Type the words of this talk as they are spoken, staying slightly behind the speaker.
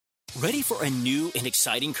Ready for a new and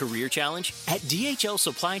exciting career challenge? At DHL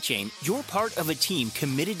Supply Chain, you're part of a team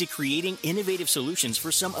committed to creating innovative solutions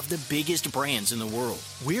for some of the biggest brands in the world.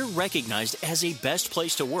 We're recognized as a best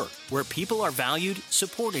place to work, where people are valued,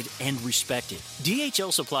 supported, and respected.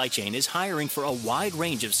 DHL Supply Chain is hiring for a wide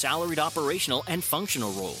range of salaried operational and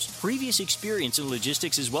functional roles. Previous experience in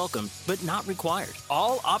logistics is welcome, but not required.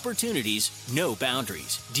 All opportunities, no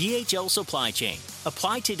boundaries. DHL Supply Chain.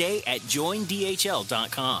 Apply today at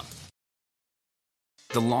joindhl.com.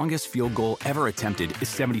 The longest field goal ever attempted is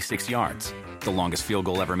 76 yards. The longest field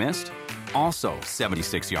goal ever missed? Also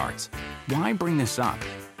 76 yards. Why bring this up?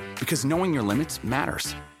 Because knowing your limits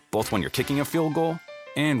matters, both when you're kicking a field goal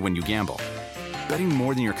and when you gamble. Betting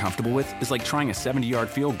more than you're comfortable with is like trying a 70-yard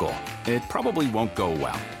field goal. It probably won't go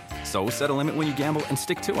well. So set a limit when you gamble and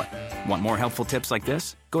stick to it. Want more helpful tips like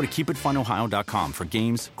this? Go to keepitfunohio.com for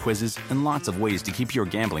games, quizzes, and lots of ways to keep your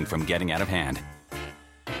gambling from getting out of hand.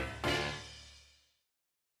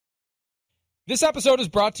 This episode is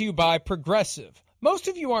brought to you by Progressive. Most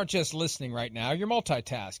of you aren't just listening right now, you're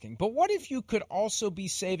multitasking. But what if you could also be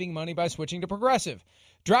saving money by switching to Progressive?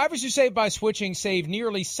 Drivers who save by switching save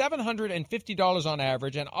nearly $750 on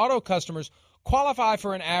average, and auto customers qualify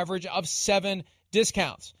for an average of 7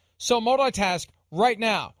 discounts. So multitask right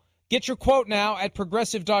now. Get your quote now at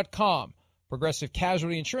Progressive.com. Progressive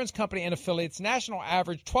Casualty Insurance Company and affiliates, national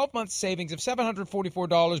average 12-month savings of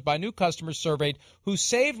 $744 by new customers surveyed who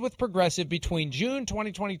saved with Progressive between June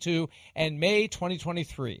 2022 and May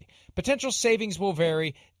 2023. Potential savings will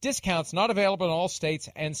vary. Discounts not available in all states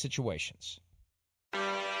and situations.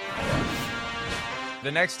 The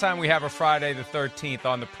next time we have a Friday the 13th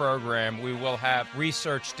on the program, we will have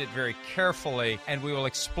researched it very carefully, and we will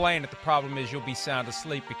explain it. The problem is you'll be sound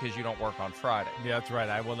asleep because you don't work on Friday. Yeah, that's right.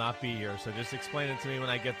 I will not be here, so just explain it to me when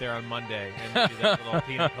I get there on Monday and do that little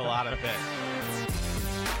pina colada bit.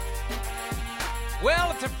 Well,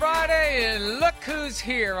 it's a Friday, and look who's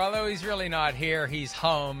here. Although he's really not here, he's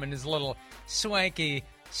home in his little swanky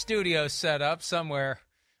studio setup somewhere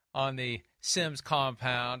on the Sims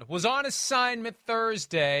compound. Was on assignment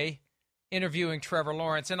Thursday interviewing Trevor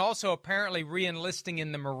Lawrence and also apparently re-enlisting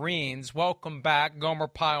in the Marines. Welcome back. Gomer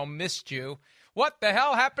Pyle missed you. What the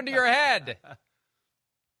hell happened to your head?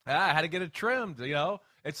 I had to get it trimmed, you know.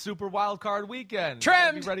 It's Super Wild Card weekend.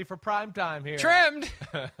 Trimmed? Be ready for prime time here. Trimmed?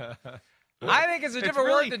 I think it's a different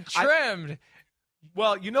word than trimmed.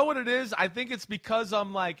 Well, you know what it is? I think it's because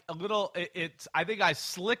I'm like a little. I think I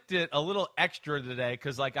slicked it a little extra today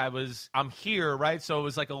because like I'm here, right? So it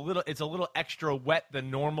was like it's a little extra wet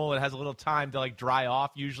than normal. It has a little time to like dry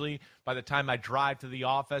off usually by the time I drive to the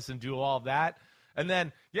office and do all of that. And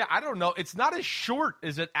then, yeah, I don't know. It's not as short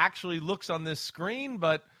as it actually looks on this screen,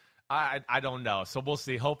 but I don't know. So we'll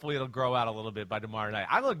see. Hopefully it'll grow out a little bit by tomorrow night.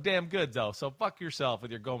 I look damn good though. So fuck yourself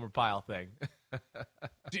with your Gomer Pyle thing.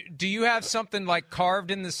 Do you have something like carved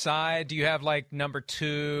in the side? Do you have like number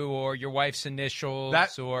 2 or your wife's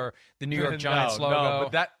initials or the New York Giants logo? No,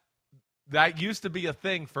 but that used to be a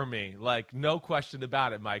thing for me. Like, no question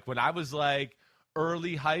about it, Mike. When I was like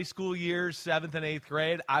early high school years, 7th and 8th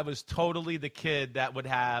grade, I was totally the kid that would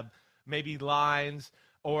have maybe lines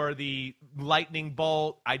or the lightning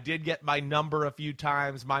bolt. I did get my number a few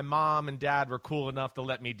times. My mom and dad were cool enough to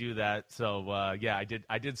let me do that. So, yeah,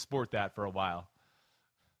 I did sport that for a while.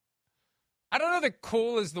 I don't know that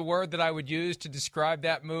cool is the word that I would use to describe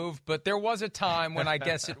that move, but there was a time when I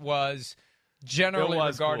guess it was generally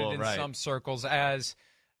regarded cool, in some circles as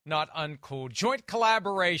not uncool. Joint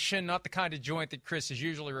collaboration, not the kind of joint that Chris is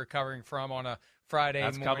usually recovering from on a Friday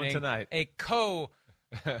morning. That's coming tonight. A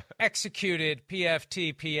executed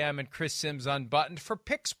PFT PM and Chris Sims Unbuttoned for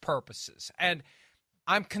picks purposes. And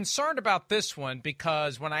I'm concerned about this one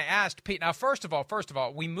because when I asked Pete, now first of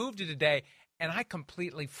all, we moved it today and I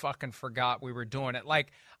completely fucking forgot we were doing it.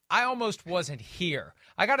 Like, I almost wasn't here.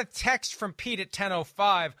 I got a text from Pete at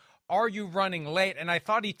 10:05, are you running late? And I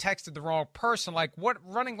thought he texted the wrong person. Like, what,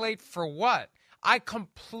 running late for what? I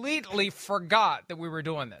completely forgot that we were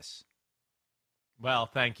doing this. Well,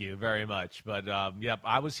 thank you very much. But, yep,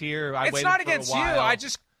 I was here. I it's waited not for against a while. you. I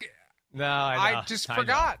just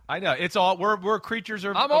forgot. I know. It's all we're creatures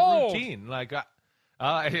of routine. Like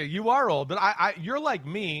you are old, but you're like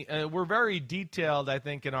me. We're very detailed, I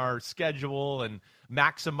think, in our schedule and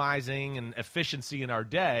maximizing and efficiency in our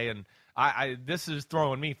day. And this is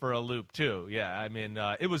throwing me for a loop too. Yeah, I mean,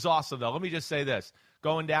 it was awesome though. Let me just say this: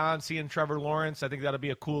 going down, seeing Trevor Lawrence, I think that'll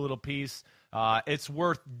be a cool little piece. It's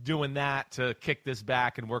worth doing that to kick this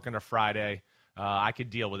back and work on a Friday. I could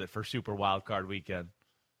deal with it for Super Wild Card weekend.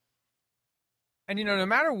 And, you know, no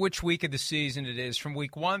matter which week of the season it is, from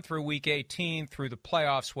week 1 through week 18 through the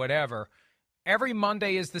playoffs, whatever, Every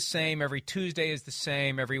Monday is the same. Every Tuesday is the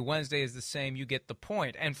same. Every Wednesday is the same. You get the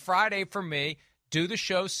point. And Friday for me, do the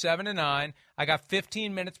show 7 to 9. I got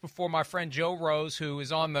 15 minutes before my friend Joe Rose, who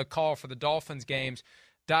is on the call for the Dolphins games,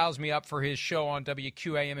 dials me up for his show on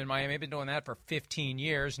WQAM in Miami. I've been doing that for 15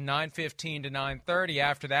 years, 9:15 to 9:30.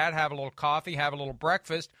 After that, have a little coffee, have a little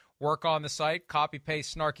breakfast, work on the site, copy,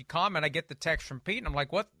 paste, snarky comment. I get the text from Pete, and I'm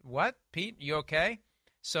like, what, Pete, you okay?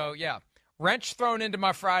 So, yeah, wrench thrown into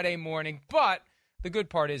my Friday morning. But the good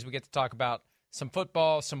part is we get to talk about some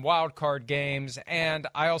football, some wild card games, and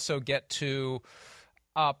I also get to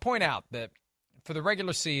point out that for the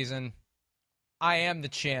regular season, I am the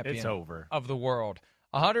champion of the world.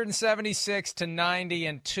 176 to 90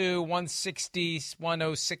 and 2, 160,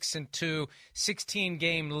 106 and 2,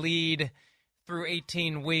 16-game lead through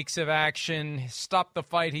 18 weeks of action. Stop the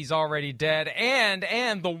fight, he's already dead.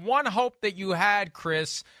 And the one hope that you had,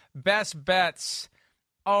 Chris, best bets.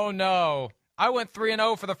 Oh no, I went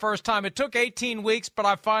 3-0 for the first time. It took 18 weeks, but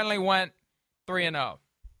I finally went 3-0.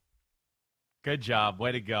 Good job.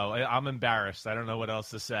 Way to go. I'm embarrassed. I don't know what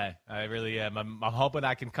else to say. I really am. I'm hoping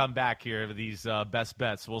I can come back here with these best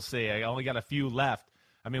bets. We'll see. I only got a few left.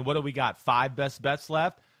 I mean, what do we got? 5 best bets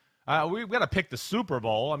left? We've got to pick the Super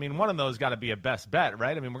Bowl. I mean, one of those got to be a best bet,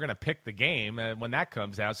 right? I mean, we're going to pick the game when that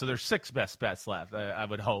comes out. So there's 6 best bets left, I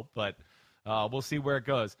would hope. But we'll see where it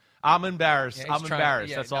goes. I'm embarrassed. Yeah, I'm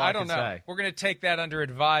embarrassed. That's all I can don't know. say. We're going to take that under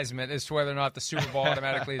advisement as to whether or not the Super Bowl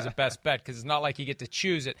automatically is a best bet, because it's not like you get to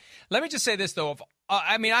choose it. Let me just say this, though.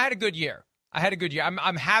 I had a good year.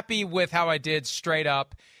 I'm happy with how I did straight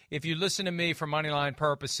up. If you listen to me for moneyline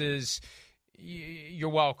purposes, you're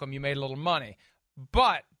welcome. You made a little money.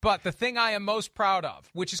 But the thing I am most proud of,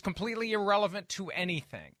 which is completely irrelevant to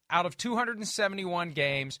anything, out of 271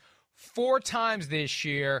 games, 4 times this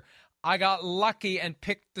year, I got lucky and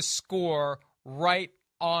picked the score right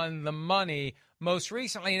on the money most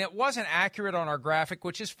recently, and it wasn't accurate on our graphic,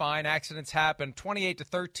 which is fine. Accidents happen.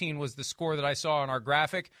 28-13 was the score that I saw on our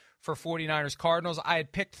graphic for 49ers Cardinals. I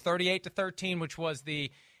had picked 38-13, which was the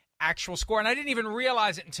actual score, and I didn't even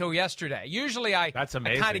realize it until yesterday. Usually That's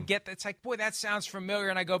amazing. I kind of get that. It's like, boy, that sounds familiar,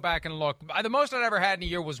 and I go back and look. The most I'd ever had in a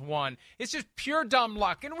year was 1. It's just pure dumb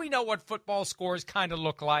luck, and we know what football scores kind of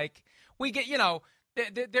look like. We get,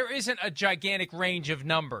 there isn't a gigantic range of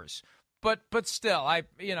numbers, but still,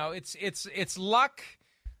 it's luck,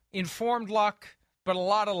 informed luck, but a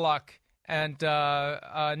lot of luck. And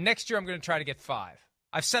next year I'm going to try to get 5.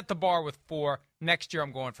 I've set the bar with 4. Next year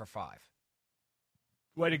I'm going for 5.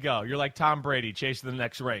 Way to go. You're like Tom Brady chasing the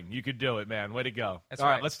next ring. You could do it, man. Way to go. That's All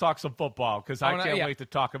right. right, let's talk some football, because I can't wait to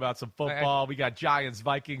talk about some football. We got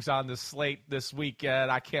Giants-Vikings on the slate this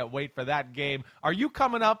weekend. I can't wait for that game. Are you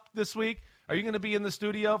coming up this week? Are you going to be in the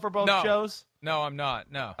studio for both shows? No, I'm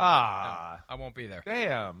not. No. No, I won't be there.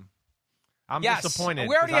 Damn. I'm disappointed.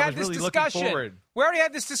 We already had this discussion. We already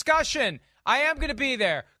had this discussion. I am going to be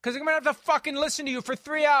there because I'm going to have to fucking listen to you for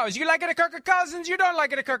 3 hours. You like it at Kirk Cousins? You don't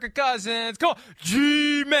like it at Kirk Cousins? Come on.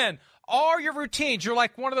 G-men. All your routines, you're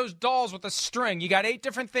like one of those dolls with a string. You got 8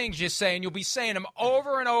 different things you say, and you'll be saying them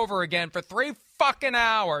over and over again for 3 fucking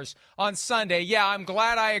hours on Sunday. Yeah, I'm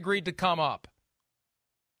glad I agreed to come up.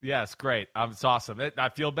 Yes, great. It's awesome. I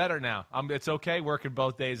feel better now. It's okay working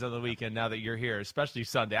both days of the weekend now that you're here, especially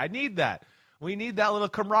Sunday. I need that. We need that little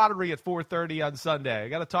camaraderie at 4:30 on Sunday. I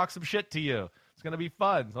got to talk some shit to you. It's going to be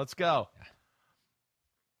fun. Let's go.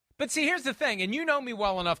 But see, here's the thing, and you know me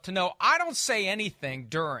well enough to know I don't say anything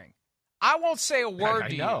during. I won't say a word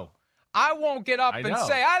to you. I won't get up and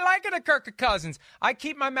say, I like it at Kirk Cousins. I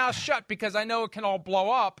keep my mouth shut because I know it can all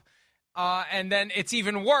blow up. And then it's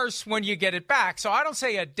even worse when you get it back. So I don't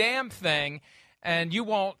say a damn thing, and you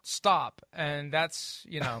won't stop. And that's,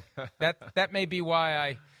 that may be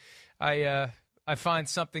why I find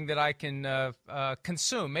something that I can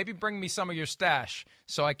consume. Maybe bring me some of your stash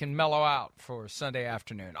so I can mellow out for Sunday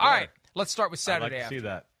afternoon. All right, let's start with Saturday afternoon.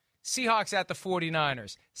 I'd like to see that. Seahawks at the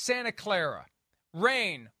 49ers. Santa Clara.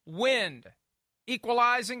 Rain, wind,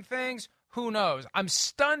 equalizing things. Who knows? I'm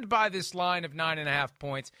stunned by this line of 9.5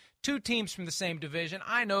 points. 2 teams from the same division.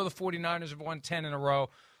 I know the 49ers have won 10 in a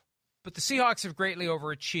row, but the Seahawks have greatly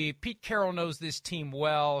overachieved. Pete Carroll knows this team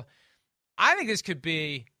well. I think this could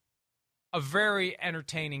be a very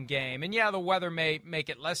entertaining game. And, yeah, the weather may make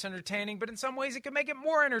it less entertaining, but in some ways it could make it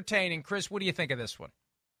more entertaining. Chris, what do you think of this one?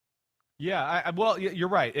 Yeah, well, you're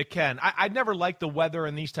right. It can. I never like the weather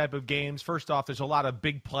in these type of games. First off, there's a lot of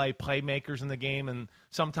big playmakers in the game, and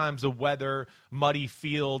sometimes the weather, muddy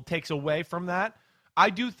field takes away from that.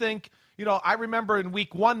 I do think, I remember in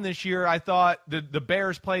week 1 this year, I thought the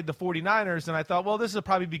Bears played the 49ers, and I thought, well, this will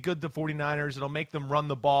probably be good to the 49ers. It'll make them run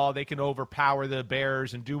the ball. They can overpower the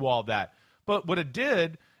Bears and do all that. But what it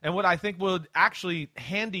did, and what I think would actually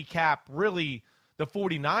handicap really the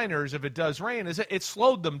 49ers if it does rain, is it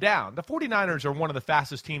slowed them down. The 49ers are one of the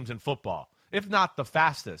fastest teams in football, if not the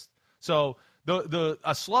fastest. So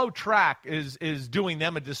a slow track is doing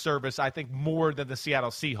them a disservice, I think, more than the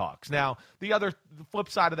Seattle Seahawks. Now, the flip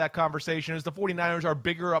side of that conversation is the 49ers are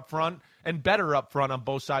bigger up front and better up front on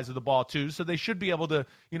both sides of the ball, too, so they should be able to,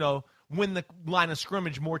 win the line of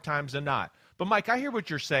scrimmage more times than not. But, Mike, I hear what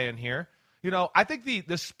you're saying here. I think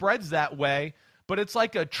the spread's that way, but it's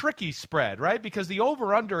like a tricky spread, right? Because the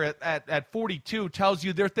over-under at 42 tells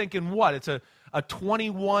you they're thinking what? It's a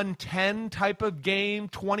 21-10 type of game,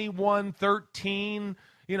 21-13,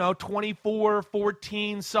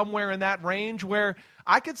 24-14, somewhere in that range, where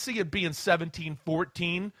I could see it being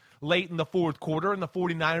 17-14 late in the fourth quarter and the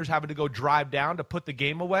 49ers having to go drive down to put the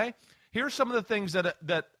game away. Here's some of the things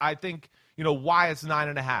that I think, why it's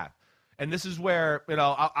 9.5. And this is where,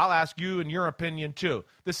 I'll ask you and your opinion too.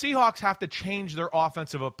 The Seahawks have to change their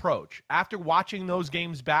offensive approach. After watching those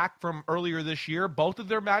games back from earlier this year, both of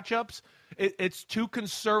their matchups, it's too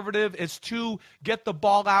conservative. It's too get the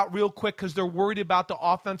ball out real quick because they're worried about the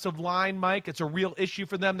offensive line, Mike. It's a real issue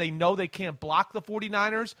for them. They know they can't block the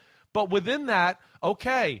 49ers. But within that,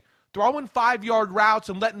 okay, throwing 5-yard routes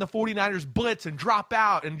and letting the 49ers blitz and drop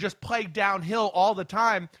out and just play downhill all the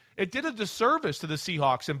time, it did a disservice to the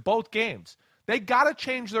Seahawks in both games. They got to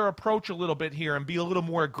change their approach a little bit here and be a little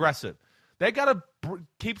more aggressive. They got to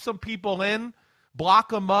keep some people in, block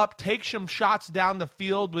them up, take some shots down the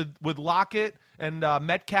field with Lockett and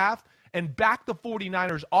Metcalf, and back the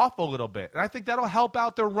 49ers off a little bit. And I think that'll help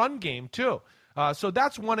out their run game too. So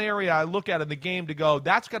that's one area I look at in the game to go,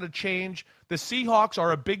 that's got to change. The Seahawks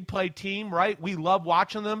are a big play team, right? We love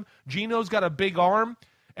watching them. Geno's got a big arm,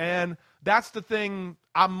 and that's the thing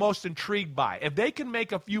I'm most intrigued by. If they can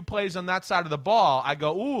make a few plays on that side of the ball, I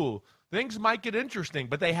go, ooh, things might get interesting.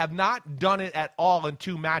 But they have not done it at all in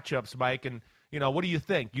 2 matchups, Mike. And, what do you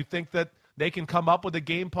think? You think that they can come up with a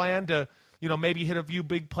game plan to, maybe hit a few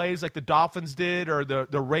big plays like the Dolphins did or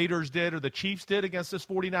the Raiders did or the Chiefs did against this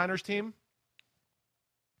 49ers team?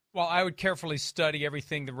 Well, I would carefully study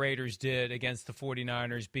everything the Raiders did against the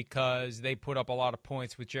 49ers because they put up a lot of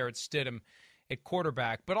points with Jarrett Stidham at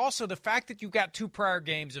quarterback. But also the fact that you've got 2 prior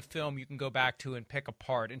games of film you can go back to and pick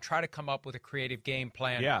apart and try to come up with a creative game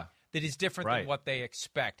plan that is different than what they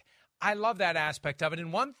expect. I love that aspect of it.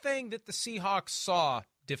 And one thing that the Seahawks saw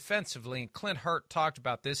defensively, and Clint Hurt talked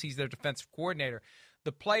about this, he's their defensive coordinator,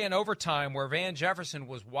 the play in overtime where Van Jefferson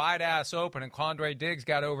was wide-ass open and Quandre Diggs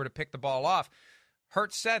got over to pick the ball off.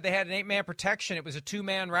 Hurt said they had an 8-man protection. It was a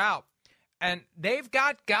 2-man route. And they've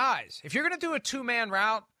got guys. If you're going to do a 2-man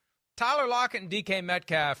route, Tyler Lockett and DK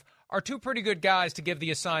Metcalf are 2 pretty good guys to give the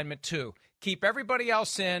assignment to. Keep everybody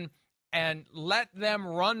else in and let them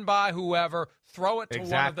run by whoever, throw it to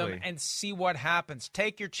one of them, and see what happens.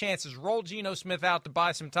 Take your chances. Roll Geno Smith out to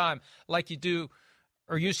buy some time like you do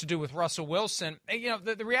or used to do with Russell Wilson.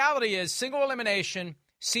 The reality is single elimination,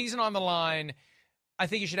 season on the line, I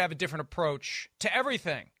think you should have a different approach to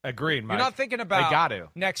everything. Agreed, Mike. You're not thinking about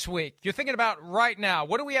next week. You're thinking about right now.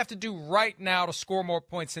 What do we have to do right now to score more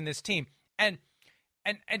points in this team? And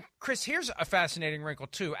Chris, here's a fascinating wrinkle,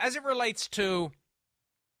 too, as it relates to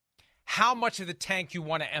how much of the tank you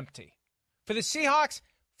want to empty. For the Seahawks,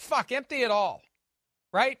 empty it all,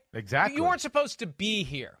 right? Exactly. You weren't supposed to be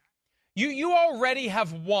here. You already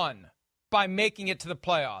have won by making it to the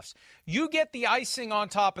playoffs. You get the icing on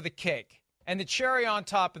top of the cake. And the cherry on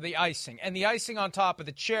top of the icing, and the icing on top of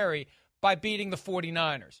the cherry by beating the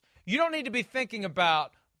 49ers. You don't need to be thinking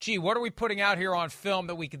about, gee, what are we putting out here on film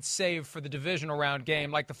that we could save for the divisional round game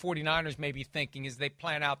like the 49ers may be thinking as they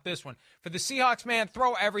plan out this one. For the Seahawks, man,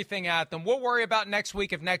 throw everything at them. We'll worry about next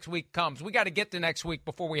week if next week comes. We got to get to next week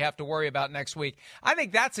before we have to worry about next week. I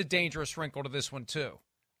think that's a dangerous wrinkle to this one, too.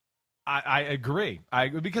 I agree.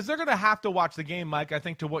 Because they're going to have to watch the game, Mike, I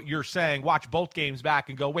think, to what you're saying, watch both games back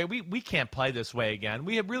and go, wait, we can't play this way again.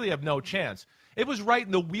 We really have no chance. It was right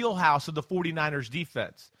in the wheelhouse of the 49ers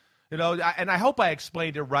defense. And I hope I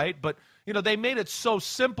explained it right, but, they made it so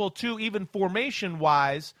simple, too, even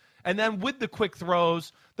formation-wise. And then with the quick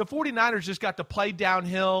throws, the 49ers just got to play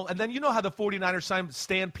downhill. And then you know how the 49ers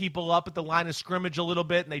stand people up at the line of scrimmage a little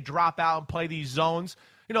bit, and they drop out and play these zones.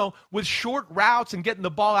 With short routes and getting the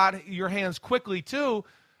ball out of your hands quickly, too,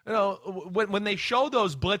 when they show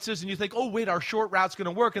those blitzes and you think, oh, wait, our short route's going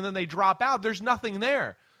to work, and then they drop out, there's nothing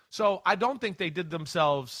there. So I don't think they did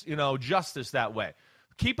themselves, justice that way.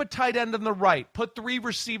 Keep a tight end on the right. Put 3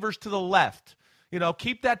 receivers to the left.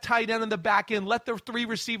 keep that tight end in the back end. Let the 3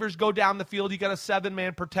 receivers go down the field. You got a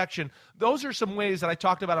 7-man protection. Those are some ways that I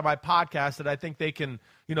talked about on my podcast that I think they can,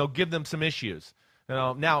 give them some issues.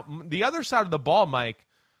 Now, the other side of the ball, Mike,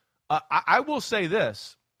 I will say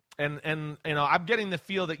this, and I'm getting the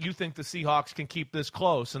feel that you think the Seahawks can keep this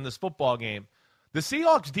close in this football game. The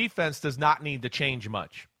Seahawks defense does not need to change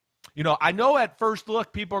much. I know at first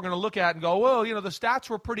look, people are going to look at it and go, well, the stats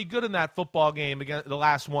were pretty good in that football game, against the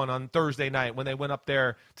last one on Thursday night when they went up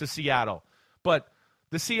there to Seattle. But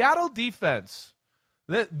the Seattle defense,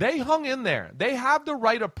 they hung in there. They have the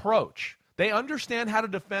right approach. They understand how to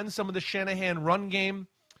defend some of the Shanahan run game.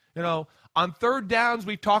 On third downs,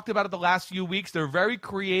 we've talked about it the last few weeks. They're very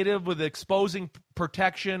creative with exposing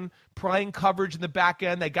protection, playing coverage in the back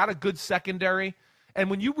end. They got a good secondary. And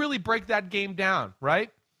when you really break that game down,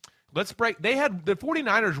 right? The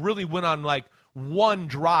 49ers really went on like one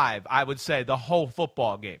drive, I would say, the whole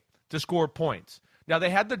football game to score points. Now, they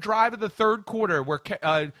had the drive of the third quarter where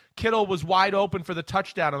Kittle was wide open for the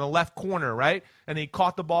touchdown on the left corner, right? And he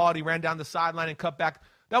caught the ball and he ran down the sideline and cut back.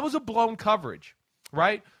 That was a blown coverage,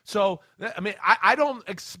 right? So, I don't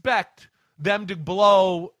expect them to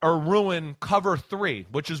blow or ruin cover 3,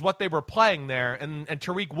 which is what they were playing there. And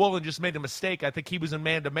Tariq Woolen just made a mistake. I think he was in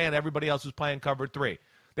man-to-man. Everybody else was playing cover 3.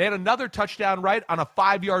 They had another touchdown, right, on a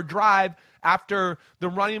 5-yard drive after the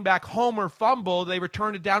running back Homer fumble. They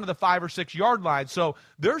returned it down to the 5 or 6 yard line. So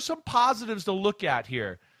there's some positives to look at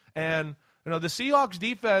here. And, the Seahawks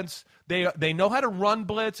defense, they know how to run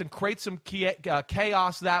blitz and create some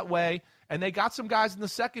chaos that way. And they got some guys in the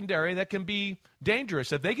secondary that can be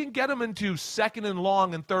dangerous. If they can get them into 2nd and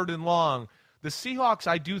long and 3rd and long, the Seahawks,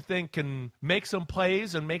 I do think, can make some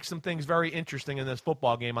plays and make some things very interesting in this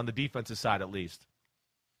football game on the defensive side at least.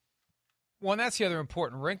 Well, and that's the other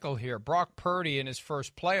important wrinkle here. Brock Purdy in his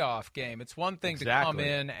first playoff game. It's one thing to come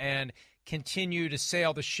in and continue to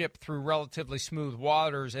sail the ship through relatively smooth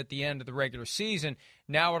waters at the end of the regular season.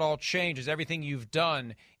 Now it all changes. Everything you've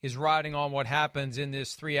done is riding on what happens in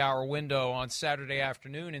this 3-hour window on Saturday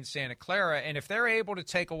afternoon in Santa Clara. And if they're able to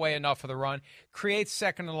take away enough of the run, create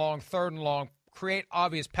 2nd and long, 3rd and long, create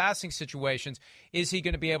obvious passing situations, is he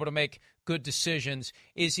going to be able to make good decisions?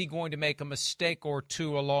 Is he going to make a mistake or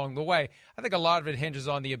two along the way? I think a lot of it hinges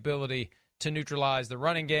on the ability to neutralize the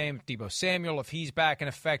running game. Deebo Samuel, if he's back and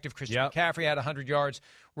effective. Christian McCaffrey had 100 yards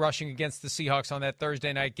rushing against the Seahawks on that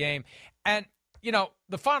Thursday night game. And,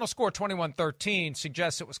 the final score, 21-13,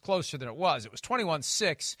 suggests it was closer than it was. It was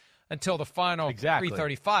 21-6 until the final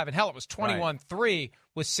 3:35. And, hell, it was 21-3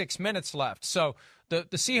 with 6 minutes left. So the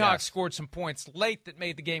Seahawks scored some points late that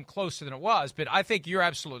made the game closer than it was. But I think you're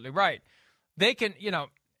absolutely right. They can,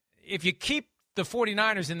 if you keep the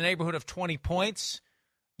 49ers in the neighborhood of 20 points,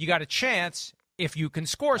 you got a chance if you can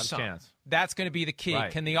score some. That's going to be the key.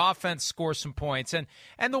 Right. Can the offense score some points? And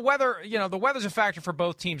the weather, the weather's a factor for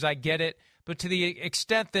both teams. I get it. But to the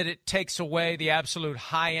extent that it takes away the absolute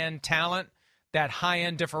high-end talent, that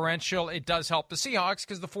high-end differential, it does help the Seahawks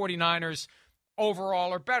because the 49ers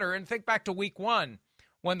overall are better. And think back to week 1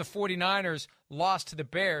 when the 49ers lost to the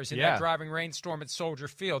Bears in that driving rainstorm at Soldier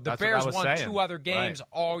Field. The Bears won 2 other games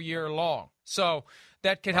all year long. So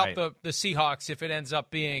that could help the Seahawks if it ends up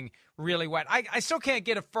being really wet. I still can't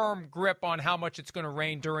get a firm grip on how much it's going to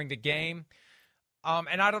rain during the game.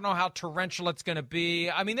 And I don't know how torrential it's going to be.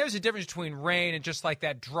 I mean, there's a difference between rain and just like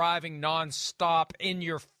that driving nonstop,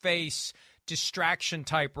 in-your-face,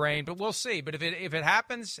 distraction-type rain. But we'll see. But if it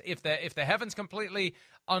happens, if the heavens completely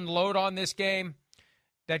unload on this game,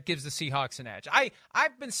 that gives the Seahawks an edge.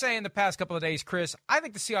 I've been saying the past couple of days, Chris, I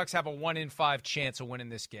think the Seahawks have a 1 in 5 chance of winning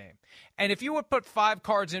this game. And if you would put 5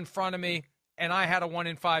 cards in front of me and I had a 1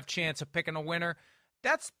 in 5 chance of picking a winner,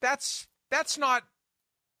 that's not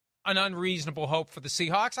an unreasonable hope for the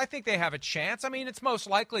Seahawks. I think they have a chance. I mean, it's most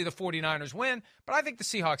likely the 49ers win, but I think the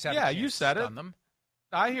Seahawks have a chance you said to it. stun them.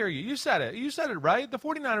 I hear you. You said it. You said it right. The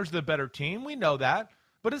 49ers are the better team. We know that.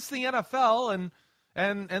 But it's the NFL,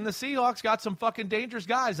 and the Seahawks got some fucking dangerous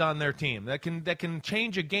guys on their team that can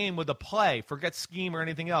change a game with a play, forget scheme or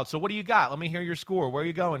anything else. So what do you got? Let me hear your score. Where are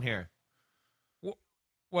you going here?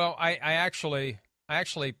 Well, I actually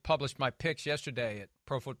published my picks yesterday at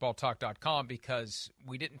ProFootballTalk.com because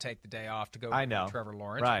we didn't take the day off to go to Trevor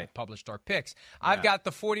Lawrence. Right. We published our picks. I've got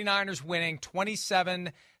the 49ers winning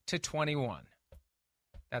 27-21.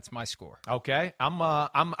 That's my score. Okay. I'm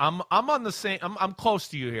on the same. I'm close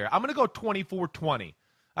to you here. I'm going to go 24-20.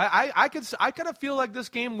 I kind of feel like this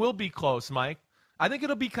game will be close, Mike. I think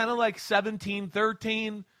it'll be kind of like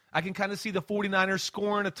 17-13. I can kind of see the 49ers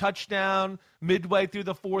scoring a touchdown midway through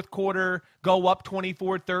the fourth quarter, go up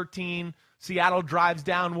 24-13. Seattle drives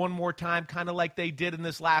down one more time, kind of like they did in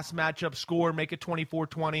this last matchup, score, make it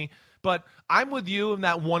 24-20. But I'm with you in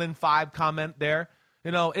that 1-5 comment there.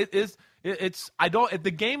 You know, if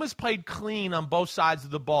the game is played clean on both sides of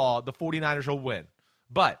the ball, the 49ers will win.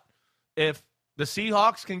 But if the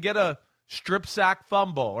Seahawks can get a strip sack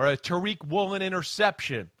fumble or a Tariq Woolen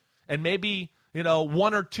interception and maybe, you know,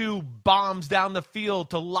 one or two bombs down the field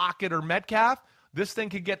to Lockett or Metcalf, this thing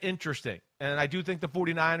could get interesting. And I do think the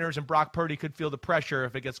 49ers and Brock Purdy could feel the pressure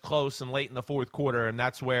if it gets close and late in the fourth quarter, and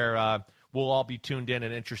that's where we'll all be tuned in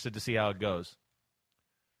and interested to see how it goes.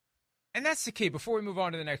 And that's the key. Before we move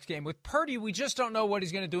on to the next game, with Purdy, we just don't know what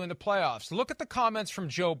he's going to do in the playoffs. Look at the comments from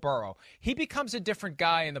Joe Burrow. He becomes a different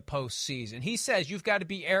guy in the postseason. He says you've got to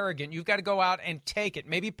be arrogant. You've got to go out and take it.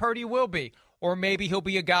 Maybe Purdy will be, or maybe he'll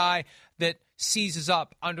be a guy that seizes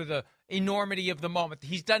up under the enormity of the moment.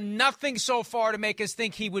 He's done nothing so far to make us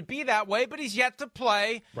think he would be that way, but he's yet to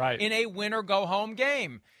play in a win-or-go-home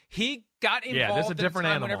game. He got involved at a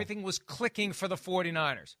time when everything was clicking for the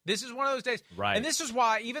 49ers. This is one of those days. Right. And this is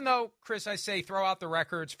why, even though, Chris, I say throw out the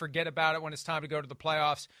records, forget about it when it's time to go to the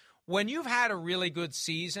playoffs, when you've had a really good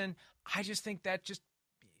season, I just think that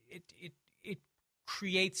it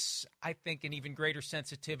creates, I think, an even greater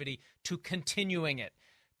sensitivity to continuing it.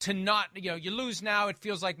 To not, you lose now, it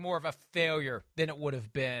feels like more of a failure than it would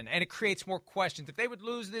have been. And it creates more questions. If they would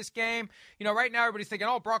lose this game, right now everybody's thinking,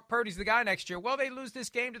 Brock Purdy's the guy next year. Well, they lose this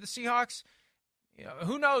game to the Seahawks.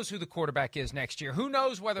 Who knows who the quarterback is next year? Who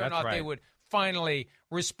knows whether or not they would finally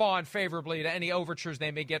respond favorably to any overtures they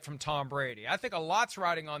may get from Tom Brady. I think a lot's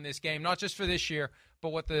riding on this game, not just for this year, but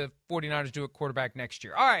what the 49ers do at quarterback next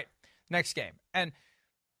year. All right, next game. And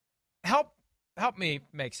help me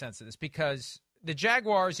make sense of this, because the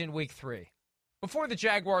Jaguars in week 3, before the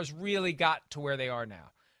Jaguars really got to where they are now,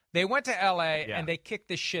 they went to L.A. and they kicked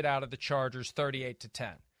the shit out of the Chargers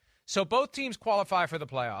 38-10. So both teams qualify for the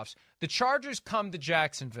playoffs. The Chargers come to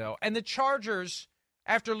Jacksonville, and the Chargers,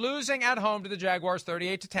 after losing at home to the Jaguars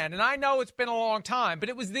 38-10, and I know it's been a long time, but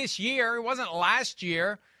it was this year. It wasn't last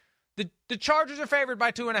year. The Chargers are favored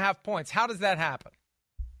by 2.5 points. How does that happen?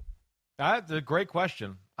 That's a great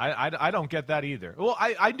question. I don't get that either. Well,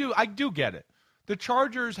 I do get it. The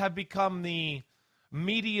Chargers have become the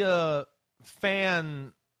media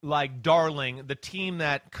fan darling, the team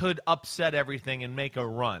that could upset everything and make a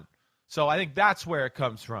run. So I think that's where it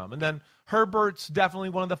comes from. And then Herbert's definitely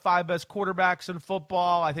one of the 5 best quarterbacks in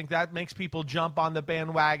football. I think that makes people jump on the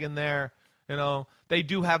bandwagon there. They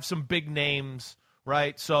do have some big names,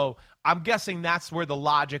 right? So I'm guessing that's where the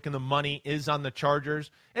logic and the money is on the Chargers.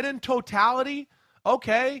 And in totality,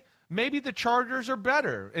 okay, maybe the Chargers are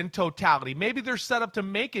better in totality. Maybe they're set up to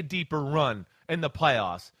make a deeper run in the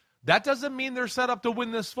playoffs. That doesn't mean they're set up to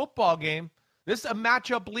win this football game. This is a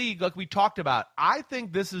matchup league like we talked about. I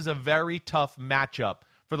think this is a very tough matchup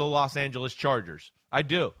for the Los Angeles Chargers. I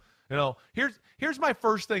do. Here's my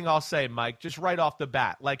first thing I'll say, Mike, just right off the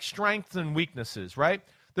bat, strengths and weaknesses, right?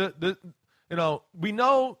 We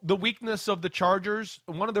know the weakness of the Chargers.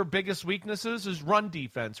 One of their biggest weaknesses is run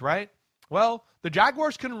defense, right? Well, the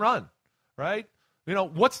Jaguars can run, right?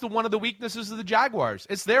 What's one of the weaknesses of the Jaguars?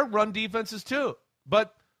 It's their run defenses too.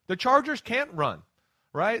 But the Chargers can't run,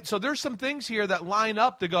 right? So there's some things here that line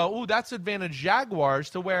up to go, that's advantage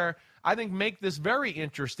Jaguars, to where I think make this very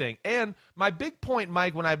interesting. And my big point,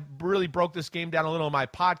 Mike, when I really broke this game down a little in my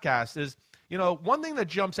podcast is, one thing that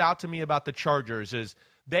jumps out to me about the Chargers is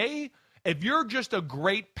if you're just a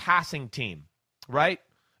great passing team, right?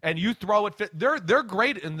 And you throw it, they're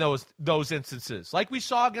great in those instances. Like we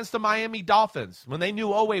saw against the Miami Dolphins when they knew,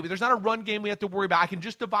 wait, there's not a run game we have to worry about. I can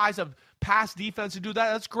just devise a pass defense to do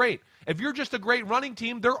that. That's great. If you're just a great running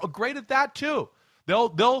team, they're great at that too. They'll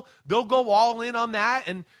go all in on that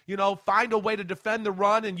and, find a way to defend the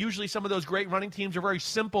run. And usually some of those great running teams are very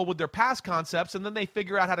simple with their pass concepts, and then they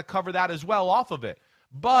figure out how to cover that as well off of it.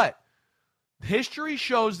 But history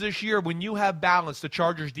shows this year when you have balance, the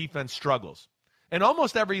Chargers defense struggles. And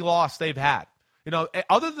almost every loss they've had.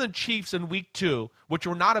 Other than the Chiefs in week 2, which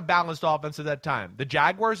were not a balanced offense at that time. The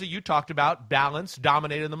Jaguars that you talked about, balanced,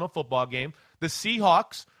 dominated them a football game. The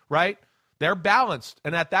Seahawks, right? They're balanced.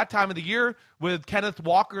 And at that time of the year, with Kenneth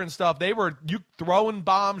Walker and stuff, they were throwing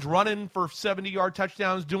bombs, running for 70-yard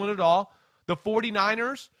touchdowns, doing it all. The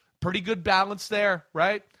 49ers, pretty good balance there,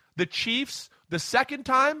 right? The Chiefs, the second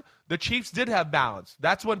time, the Chiefs did have balance.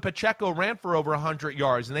 That's when Pacheco ran for over 100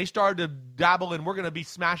 yards, and they started to dabble in, we're going to be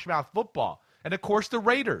smash-mouth football. And, of course, the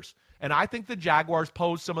Raiders. And I think the Jaguars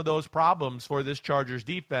pose some of those problems for this Chargers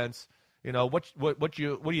defense. What do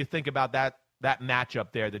you think about that that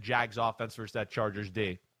matchup there, the Jags offense versus that Chargers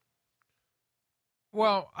D?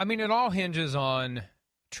 Well, I mean, it all hinges on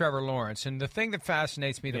Trevor Lawrence. And the thing that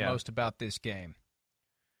fascinates me the most about this game.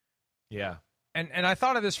 Yeah. And I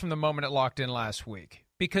thought of this from the moment it locked in last week.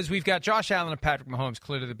 Because we've got Josh Allen and Patrick Mahomes,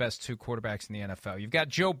 clearly the best two quarterbacks in the NFL. You've got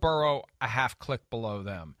Joe Burrow a half click below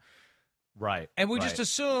them. Right. And we just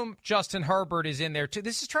assume Justin Herbert is in there too.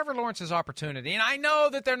 This is Trevor Lawrence's opportunity. And I know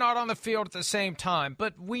that they're not on the field at the same time,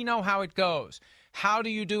 but we know how it goes. How do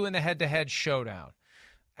you do in the head-to-head showdown?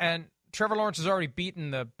 And Trevor Lawrence has already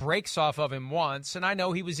beaten the brakes off of him once, and I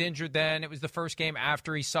know he was injured then. It was the first game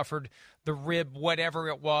after he suffered the rib, whatever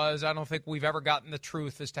it was. I don't think we've ever gotten the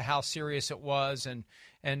truth as to how serious it was and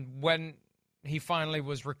when he finally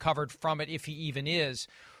was recovered from it, if he even is.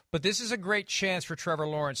 But this is a great chance for Trevor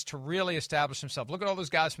Lawrence to really establish himself. Look at all those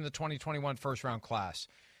guys from the 2021 first-round class.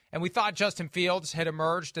 And we thought Justin Fields had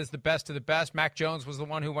emerged as the best of the best. Mac Jones was the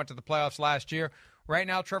one who went to the playoffs last year. Right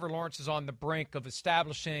now, Trevor Lawrence is on the brink of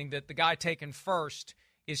establishing that the guy taken first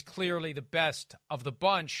is clearly the best of the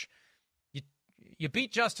bunch. You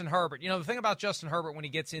beat Justin Herbert. You know, the thing about Justin Herbert when he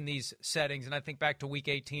gets in these settings, and I think back to Week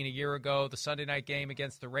 18 a year ago, the Sunday night game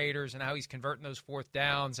against the Raiders, and how he's converting those fourth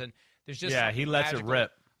downs, and there's just he lets it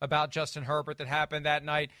rip about Justin Herbert that happened that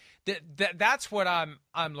night. That's what I'm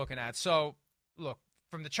looking at. So, look,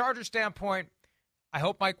 from the Chargers standpoint, I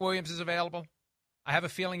hope Mike Williams is available. I have a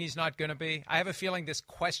feeling he's not going to be. I have a feeling this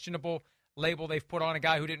questionable label they've put on a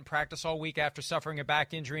guy who didn't practice all week after suffering a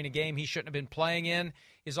back injury in a game he shouldn't have been playing in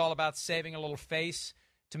is all about saving a little face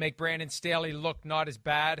to make Brandon Staley look not as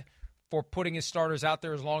bad for putting his starters out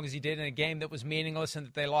there as long as he did in a game that was meaningless and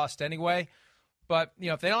that they lost anyway. But, you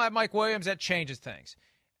know, if they don't have Mike Williams, that changes things.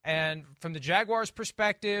 And from the Jaguars'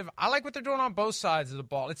 perspective, I like what they're doing on both sides of the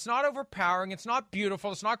ball. It's not overpowering. It's not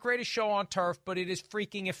beautiful. It's not great a show on turf, but it is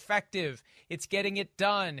freaking effective. It's getting it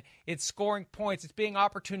done. It's scoring points. It's being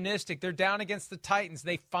opportunistic. They're down against the Titans.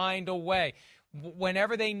 They find a way.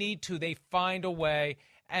 Whenever they need to, they find a way.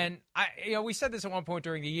 And, we said this at one point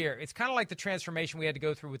during the year. It's kind of like the transformation we had to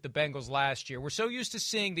go through with the Bengals last year. We're so used to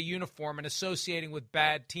seeing the uniform and associating with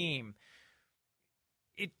bad team.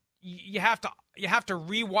 You have to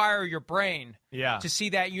rewire your brain to see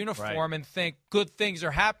that uniform and think good things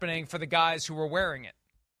are happening for the guys who are wearing it.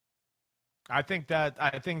 I think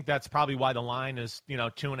that's probably why the line is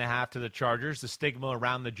 2.5 to the Chargers. The stigma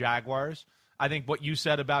around the Jaguars. I think what you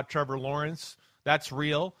said about Trevor Lawrence, that's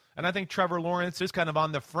real, and I think Trevor Lawrence is kind of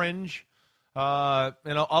on the fringe, of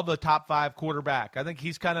the top 5 quarterback. I think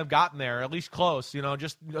he's kind of gotten there, at least close.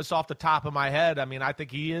 Just off the top of my head, I mean, I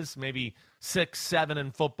think he is maybe 6, 7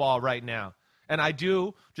 in football right now. And I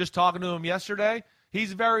do, just talking to him yesterday,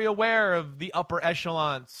 he's very aware of the upper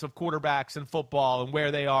echelons of quarterbacks in football and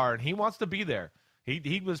where they are, and he wants to be there.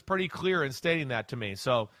 He was pretty clear in stating that to me.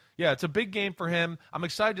 So, yeah, it's a big game for him. I'm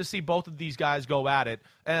excited to see both of these guys go at it.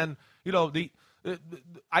 And,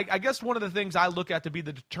 I guess one of the things I look at to be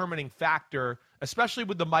the determining factor, especially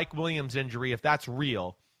with the Mike Williams injury, if that's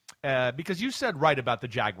real, because you said right about the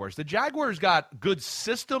Jaguars. The Jaguars got good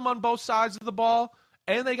system on both sides of the ball,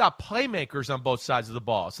 and they got playmakers on both sides of the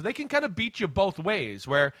ball. So they can kind of beat you both ways,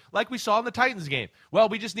 where, like we saw in the Titans game, well,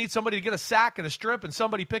 we just need somebody to get a sack and a strip and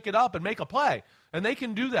somebody pick it up and make a play. And they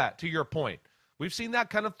can do that, to your point. We've seen that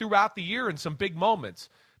kind of throughout the year in some big moments.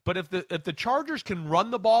 But if the Chargers can run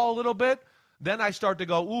the ball a little bit, then I start to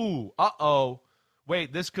go, ooh,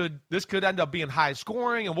 wait, this could end up being high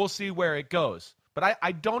scoring, and we'll see where it goes. But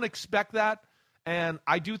I don't expect that, and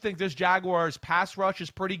I do think this Jaguars pass rush is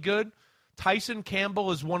pretty good. Tyson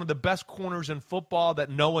Campbell is one of the best corners in football that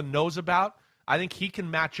no one knows about. I think he can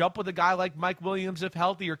match up with a guy like Mike Williams if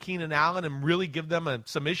healthy, or Keenan Allen, and really give them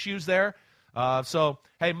some issues there. So,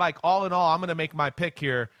 hey, Mike, all in all, I'm going to make my pick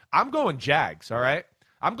here. I'm going Jags, all right?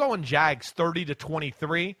 I'm going Jags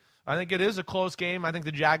 30-23. I think it is a close game. I think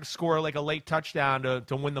the Jags score like a late touchdown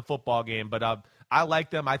to win the football game. But I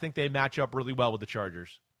like them. I think they match up really well with the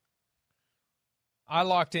Chargers. I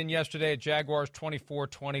locked in yesterday at Jaguars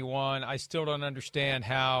 24-21. I still don't understand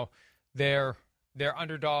how they're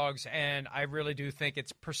underdogs, and I really do think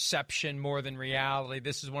it's perception more than reality.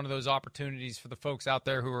 This is one of those opportunities for the folks out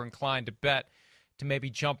there who are inclined to bet to maybe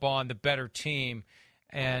jump on the better team.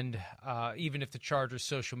 And even if the Chargers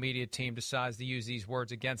social media team decides to use these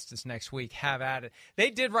words against us next week, have at it.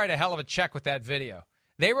 They did write a hell of a check with that video.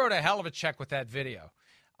 They wrote a hell of a check with that video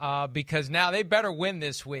because now they better win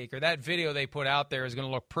this week, or that video they put out there is going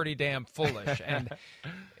to look pretty damn foolish. And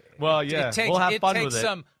well, yeah, we'll have fun with it. It takes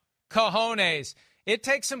some cojones. It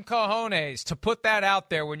takes some cojones to put that out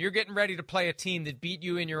there when you're getting ready to play a team that beat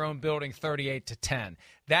you in your own building 38-10.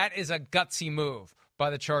 That is a gutsy move. by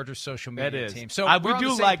the Chargers social media team. So we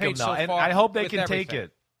do like them, though, and I hope they can take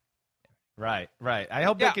it. Right. I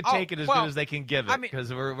hope they can take it as good as they can give it,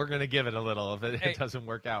 because we're going to give it a little if it doesn't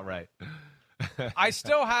work out right. I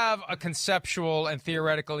still have a conceptual and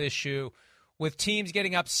theoretical issue with teams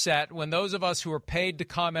getting upset when those of us who are paid to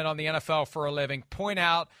comment on the NFL for a living point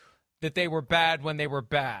out that they were bad when they were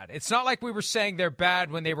bad. It's not like we were saying they're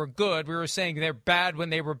bad when they were good. We were saying they're bad when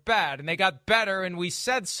they were bad, and they got better, and we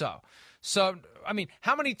said so. So,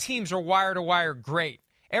 how many teams are wire-to-wire great?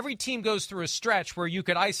 Every team goes through a stretch where you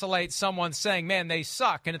could isolate someone saying, man, they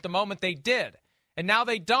suck, and at the moment they did. And now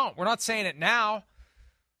they don't. We're not saying it now.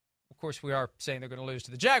 Of course, we are saying they're going to lose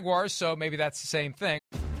to the Jaguars, so maybe that's the same thing.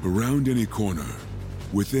 Around any corner,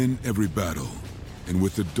 within every battle, and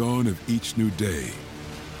with the dawn of each new day,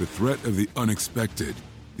 the threat of the unexpected,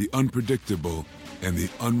 the unpredictable, and the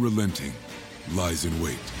unrelenting lies in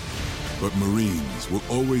wait. But Marines will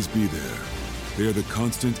always be there. They are the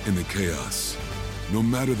constant in the chaos. No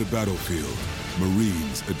matter the battlefield,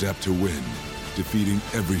 Marines adapt to win, defeating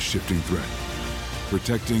every shifting threat,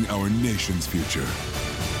 protecting our nation's future.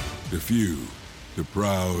 The few, the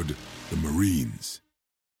proud, the Marines.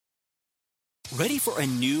 Ready for a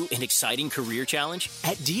new and exciting career challenge?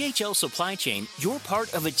 At DHL Supply Chain, you're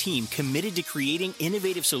part of a team committed to creating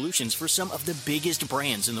innovative solutions for some of the biggest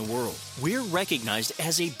brands in the world. We're recognized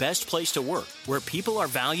as a best place to work, where people are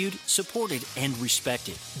valued, supported, and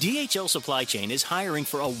respected. DHL Supply Chain is hiring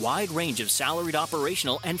for a wide range of salaried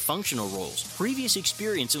operational and functional roles. Previous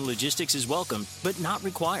experience in logistics is welcome, but not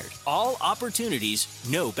required. All opportunities,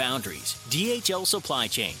 no boundaries. DHL Supply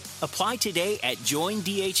Chain. Apply today at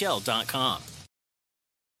joindhl.com.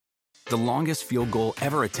 The longest field goal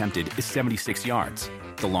ever attempted is 76 yards.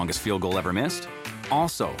 The longest field goal ever missed?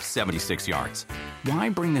 Also 76 yards. Why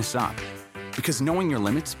bring this up? Because knowing your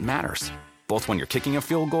limits matters, both when you're kicking a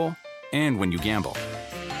field goal and when you gamble.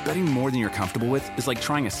 Betting more than you're comfortable with is like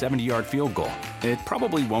trying a 70-yard field goal. It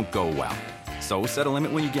probably won't go well. So set a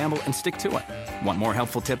limit when you gamble and stick to it. Want more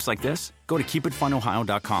helpful tips like this? Go to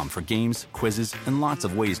keepitfunohio.com for games, quizzes, and lots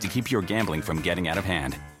of ways to keep your gambling from getting out of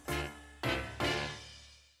hand.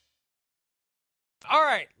 All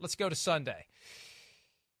right, let's go to Sunday.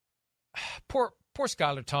 Poor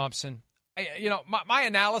Skylar Thompson. My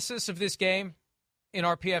analysis of this game in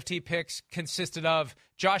our PFT picks consisted of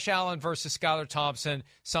Josh Allen versus Skylar Thompson.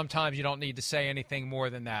 Sometimes you don't need to say anything more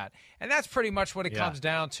than that. And that's pretty much what it comes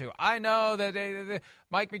down to. I know that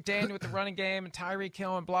Mike McDaniel with the running game and Tyreek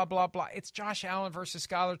Hill and blah, blah, blah. It's Josh Allen versus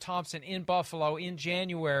Skylar Thompson in Buffalo in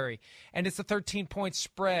January. And it's a 13-point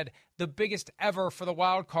spread, the biggest ever for the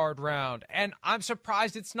wild card round. And I'm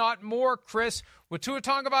surprised it's not more, Chris. With Tua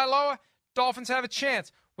Tagovailoa, Dolphins have a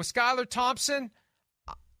chance. With Skylar Thompson,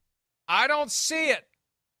 I don't see it.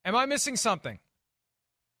 Am I missing something?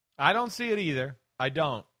 I don't see it either. I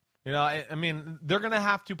don't. They're going to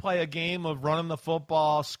have to play a game of running the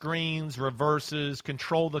football, screens, reverses,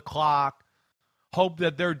 control the clock, hope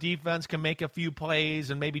that their defense can make a few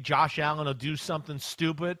plays, and maybe Josh Allen will do something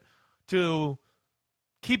stupid to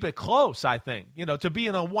keep it close, I think. To be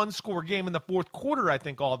in a one-score game in the fourth quarter, I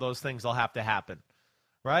think all those things will have to happen,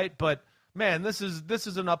 right? But, man, this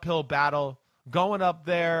is an uphill battle. Going up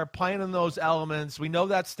there, playing in those elements. We know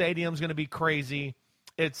that stadium's going to be crazy.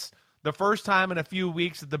 It's the first time in a few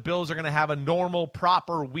weeks that the Bills are going to have a normal,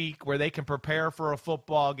 proper week where they can prepare for a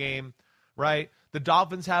football game, right? The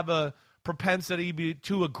Dolphins have a propensity to be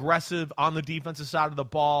too aggressive on the defensive side of the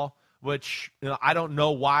ball, which I don't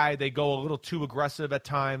know why they go a little too aggressive at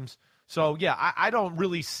times. So, yeah, I don't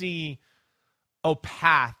really see a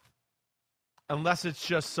path unless it's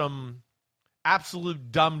just some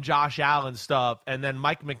absolute dumb Josh Allen stuff, and then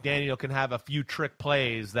Mike McDaniel can have a few trick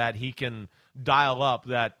plays that he can dial up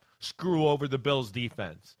that screw over the Bills'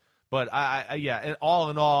 defense. But and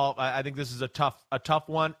all in all, I think this is a tough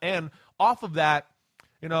one. And off of that,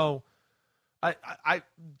 the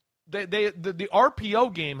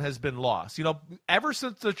RPO game has been lost. Ever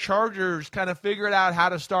since the Chargers kind of figured out how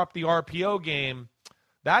to stop the RPO game,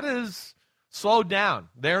 that is slowed down.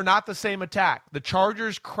 They're not the same attack. The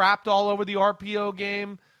Chargers crapped all over the RPO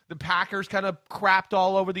game. The Packers kind of crapped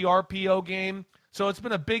all over the RPO game. So it's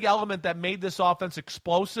been a big element that made this offense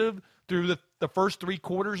explosive through the first three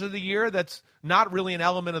quarters of the year. That's not really an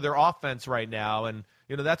element of their offense right now, and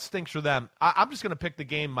that stinks for them. I'm just going to pick the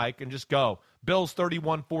game, Mike, and just go. Bills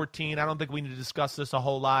 31-14. I don't think we need to discuss this a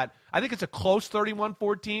whole lot. I think it's a close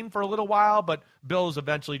 31-14 for a little while, but Bills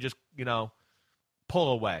eventually just,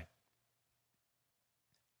 pull away.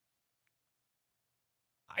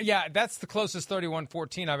 Yeah, that's the closest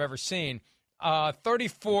 31-14 I've ever seen.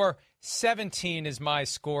 34-17 17 is my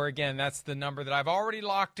score. Again, that's the number that I've already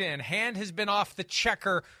locked in. Hand has been off the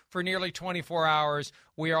checker for nearly 24 hours.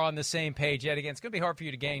 We are on the same page yet again. It's going to be hard for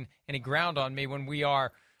you to gain any ground on me when we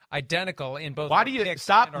are identical in both. Why do you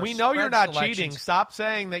stop? We know you're not selections. cheating. Stop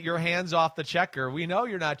saying that your hand's off the checker. We know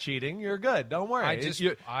you're not cheating. You're good. Don't worry.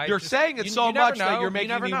 You're saying it so much that you're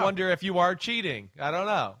making me wonder if you are cheating. I don't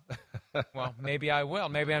know. Well, maybe I will.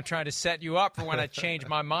 Maybe I'm trying to set you up for when I change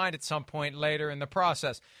my mind at some point later in the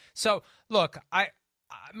process. So, look,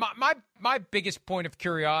 my biggest point of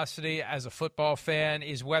curiosity as a football fan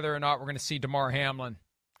is whether or not we're going to see Damar Hamlin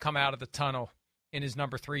come out of the tunnel in his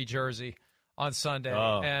number 3 jersey on Sunday,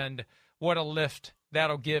 and what a lift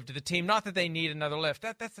that'll give to the team. Not that they need another lift.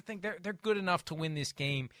 That's the thing. They're good enough to win this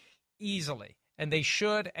game easily, and they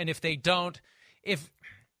should. And if they don't, if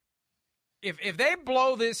they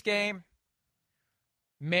blow this game,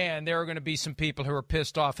 man, there are going to be some people who are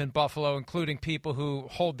pissed off in Buffalo, including people who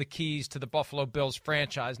hold the keys to the Buffalo Bills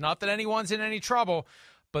franchise. Not that anyone's in any trouble,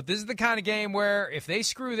 but this is the kind of game where if they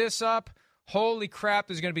screw this up, holy crap,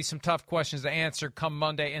 there's going to be some tough questions to answer come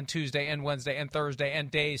Monday and Tuesday and Wednesday and Thursday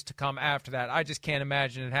and days to come after that. I just can't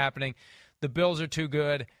imagine it happening. The Bills are too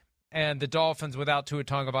good, and the Dolphins without Tua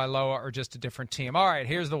Tagovailoa are just a different team. All right,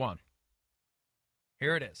 here's the one.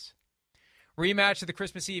 Here it is. Rematch of the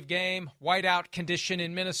Christmas Eve game, whiteout condition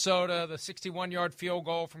in Minnesota, the 61-yard field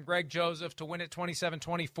goal from Greg Joseph to win it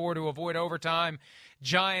 27-24 to avoid overtime.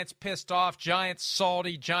 Giants pissed off, Giants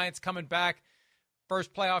salty, Giants coming back.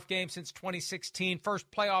 First playoff game since 2016, first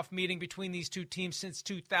playoff meeting between these two teams since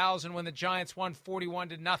 2000 when the Giants won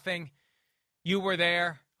 41-0. You were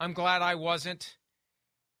there. I'm glad I wasn't.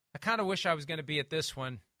 I kind of wish I was going to be at this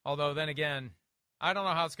one, although then again, I don't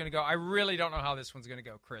know how it's going to go. I really don't know how this one's going to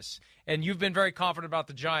go, Chris. And you've been very confident about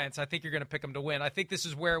the Giants. I think you're going to pick them to win. I think this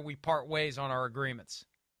is where we part ways on our agreements.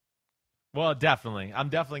 Well, definitely. I'm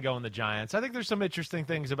definitely going the Giants. I think there's some interesting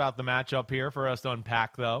things about the matchup here for us to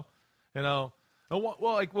unpack, though. You know,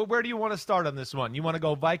 where do you want to start on this one? You want to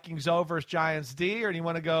go Vikings O versus Giants D, or do you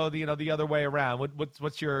want to go the other way around? Where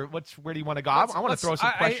do you want to go? I want to throw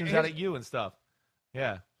some questions out at you and stuff.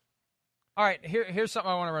 Yeah. All right, here's something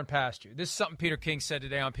I want to run past you. This is something Peter King said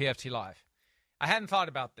today on PFT Live. I hadn't thought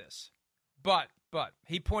about this, but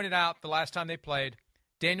he pointed out the last time they played,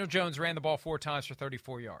 Daniel Jones ran the ball 4 times for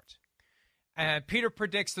 34 yards. And Peter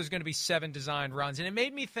predicts there's going to be 7 designed runs. And it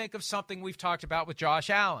made me think of something we've talked about with Josh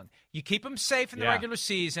Allen. You keep him safe in the regular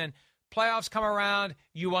season. Playoffs come around,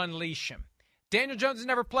 you unleash him. Daniel Jones has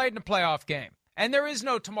never played in a playoff game. And there is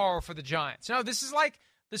no tomorrow for the Giants. No, this is like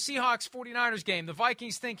the Seahawks-49ers game. The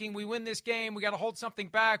Vikings thinking we win this game, we got to hold something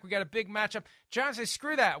back, we got a big matchup. Giants say,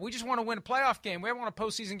 screw that. We just want to win a playoff game. We haven't won a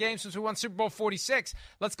postseason game since we won Super Bowl 46.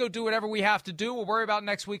 Let's go do whatever we have to do. We'll worry about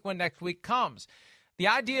next week when next week comes. The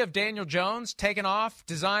idea of Daniel Jones taking off,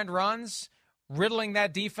 designed runs, riddling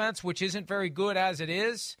that defense, which isn't very good as it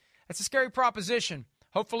is, that's a scary proposition.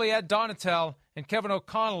 Hopefully Ed Donatel and Kevin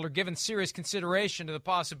O'Connell are giving serious consideration to the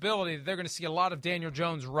possibility that they're going to see a lot of Daniel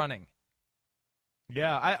Jones running.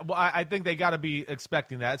 Yeah, I think they got to be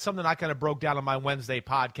expecting that. It's something I kind of broke down on my Wednesday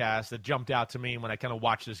podcast that jumped out to me when I kind of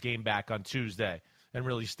watched this game back on Tuesday and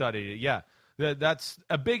really studied it. Yeah, that's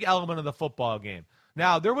a big element of the football game.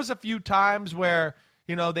 Now, there was a few times where,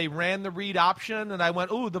 they ran the read option, and I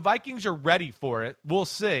went, ooh, the Vikings are ready for it. We'll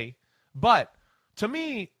see. But to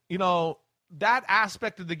me, that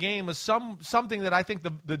aspect of the game is something that I think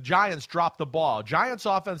the Giants dropped the ball. Giants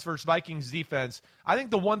offense versus Vikings defense, I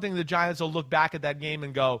think the one thing the Giants will look back at that game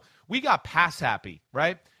and go, we got pass happy,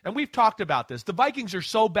 right? And we've talked about this. The Vikings are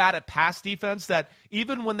so bad at pass defense that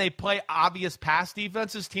even when they play obvious pass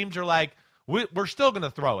defenses, teams are like, we're still going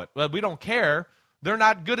to throw it. We don't care. They're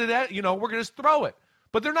not good at it. We're going to just throw it.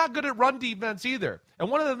 But they're not good at run defense either.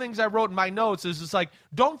 And one of the things I wrote in my notes is it's like,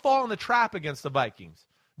 don't fall in the trap against the Vikings.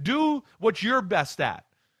 Do what you're best at.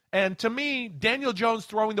 And to me, Daniel Jones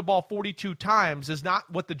throwing the ball 42 times is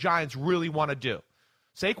not what the Giants really want to do.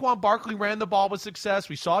 Saquon Barkley ran the ball with success.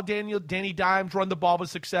 We saw Danny Dimes run the ball with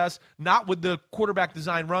success, not with the quarterback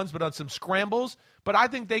design runs, but on some scrambles. But I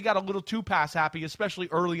think they got a little too pass happy, especially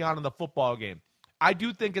early on in the football game. I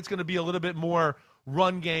do think it's going to be a little bit more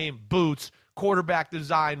run game, boots, quarterback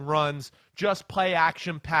design runs, just play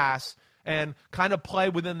action pass, and kind of play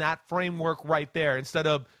within that framework right there instead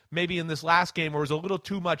of maybe in this last game where it was a little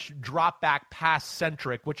too much drop-back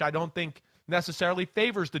pass-centric, which I don't think necessarily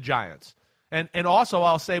favors the Giants. And also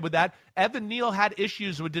I'll say with that, Evan Neal had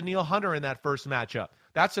issues with Danielle Hunter in that first matchup.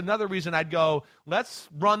 That's another reason I'd go, let's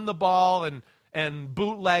run the ball and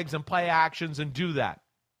bootlegs and play actions and do that.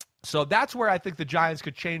 So that's where I think the Giants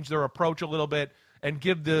could change their approach a little bit and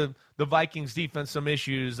give the Vikings defense some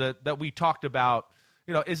issues that we talked about,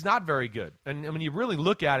 is not very good. And when you really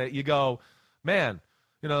look at it, you go, man,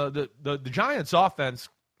 the Giants offense,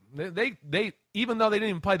 they even though they didn't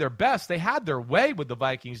even play their best, they had their way with the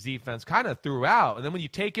Vikings defense kind of throughout. And then when you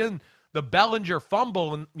take in the Bellinger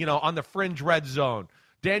fumble and, on the fringe red zone,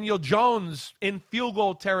 Daniel Jones in field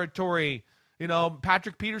goal territory,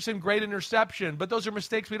 Patrick Peterson, great interception, but those are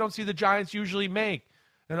mistakes we don't see the Giants usually make.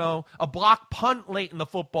 A block punt late in the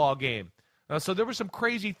football game. So there were some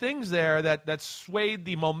crazy things there that swayed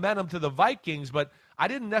the momentum to the Vikings, but I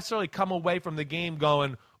didn't necessarily come away from the game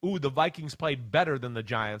going, ooh, the Vikings played better than the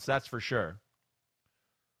Giants, that's for sure.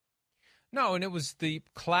 No, and it was the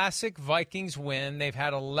classic Vikings win. They've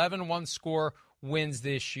had 11 one-score wins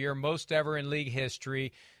this year, most ever in league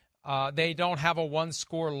history. They don't have a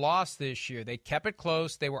one-score loss this year. They kept it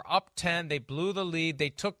close. They were up 10. They blew the lead. They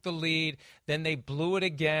took the lead. Then they blew it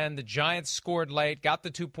again. The Giants scored late, got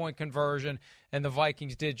the 2-point conversion, and the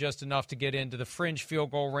Vikings did just enough to get into the fringe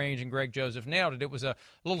field goal range, and Greg Joseph nailed it. It was a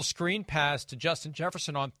little screen pass to Justin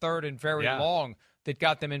Jefferson on third and very long that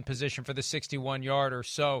got them in position for the 61-yarder.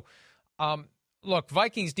 So, look,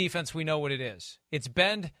 Vikings defense, we know what it is. It's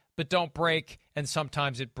bend, but don't break, and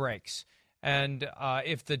sometimes it breaks. And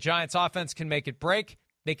if the Giants' offense can make it break,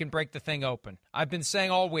 they can break the thing open. I've been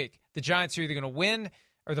saying all week, the Giants are either going to win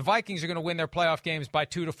or the Vikings are going to win their playoff games by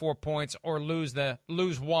 2 to 4 points or lose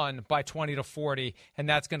one by 20 to 40, and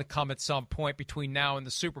that's going to come at some point between now and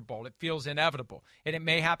the Super Bowl. It feels inevitable, and it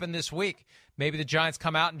may happen this week. Maybe the Giants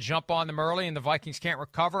come out and jump on them early and the Vikings can't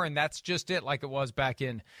recover, and that's just it, like it was back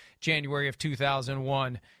in January of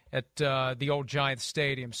 2001 at the old Giants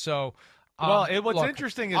Stadium. So, what's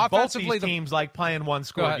interesting is both these teams like playing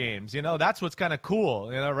one-score games. That's what's kind of cool,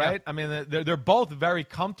 right? Yeah. I mean, they're both very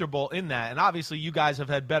comfortable in that. And obviously you guys have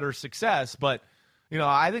had better success, but,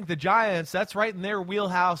 I think the Giants, that's right in their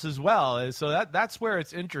wheelhouse as well. So that's where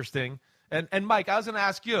it's interesting. And Mike, I was going to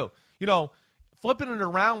ask you, flipping it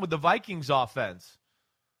around with the Vikings offense,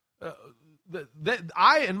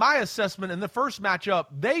 in my assessment in the first matchup,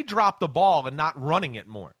 they dropped the ball and not running it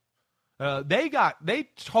more. They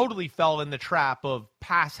totally fell in the trap of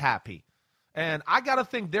pass happy. And I got to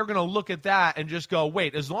think they're going to look at that and just go,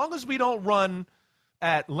 wait, as long as we don't run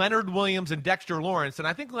at Leonard Williams and Dexter Lawrence, and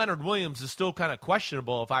I think Leonard Williams is still kind of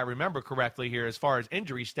questionable, if I remember correctly here, as far as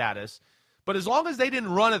injury status. But as long as they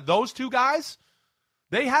didn't run at those two guys,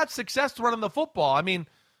 they had success running the football. I mean,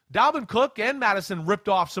 Dalvin Cook and Madison ripped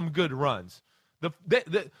off some good runs.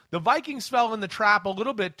 The Vikings fell in the trap a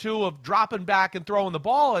little bit, too, of dropping back and throwing the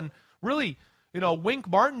ball, and really, Wink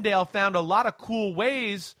Martindale found a lot of cool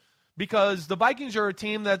ways because the Vikings are a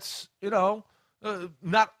team that's,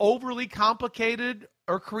 not overly complicated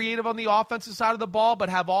or creative on the offensive side of the ball, but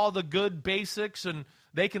have all the good basics, and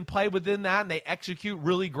they can play within that, and they execute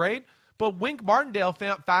really great. But Wink Martindale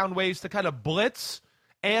found ways to kind of blitz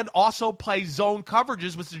and also play zone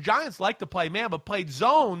coverages, which the Giants like to play man, but played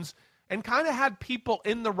zones and kind of had people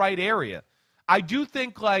in the right area. I do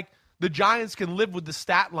think, the Giants can live with the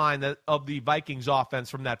stat line of the Vikings offense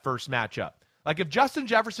from that first matchup. Like, if Justin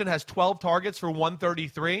Jefferson has 12 targets for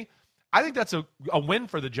 133, I think that's a win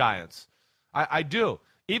for the Giants. I do.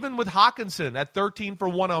 Even with Hawkinson at 13 for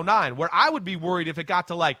 109, where I would be worried if it got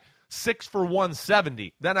to 6 for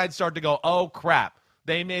 170. Then I'd start to go, oh, crap.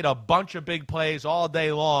 They made a bunch of big plays all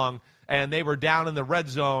day long, and they were down in the red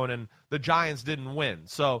zone, and the Giants didn't win.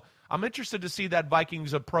 So I'm interested to see that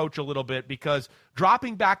Vikings approach a little bit because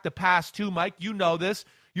dropping back the pass too, Mike, you know this,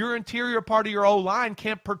 your interior part of your O-line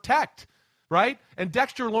can't protect, right? And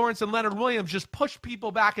Dexter Lawrence and Leonard Williams just push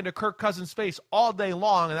people back into Kirk Cousins' face all day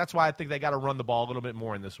long, and that's why I think they got to run the ball a little bit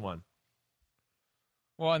more in this one.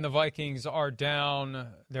 Well, and the Vikings are down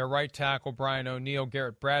their right tackle, Brian O'Neill.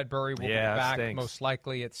 Garrett Bradbury will be back most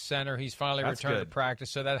likely at center. He's finally returned to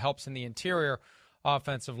practice, so that helps in the interior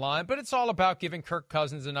offensive line, but it's all about giving Kirk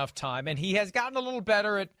Cousins enough time, and he has gotten a little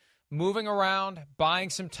better at moving around,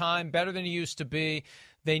 buying some time, better than he used to be.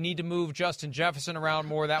 They need to move Justin Jefferson around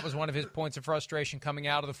more. That was one of his points of frustration coming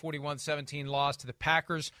out of the 41-17 loss to the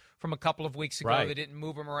Packers from a couple of weeks ago. Right. They didn't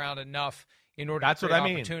move him around enough in order to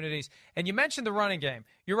create opportunities. And you mentioned the running game.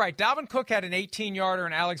 You're right. Dalvin Cook had an 18-yarder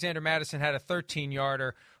and Alexander Mattison had a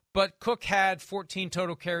 13-yarder. But Cook had 14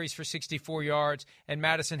 total carries for 64 yards, and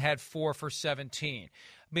Madison had 4 for 17.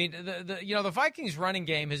 I mean, the Vikings running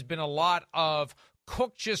game has been a lot of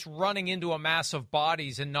Cook just running into a mass of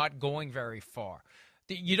bodies and not going very far.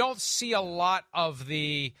 You don't see a lot of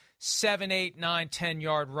the 7, 8, 9,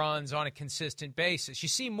 10-yard runs on a consistent basis. You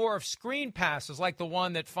see more of screen passes like the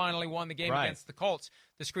one that finally won the game against the Colts,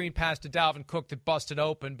 the screen pass to Dalvin Cook that busted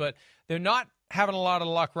open. But they're not having a lot of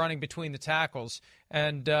luck running between the tackles,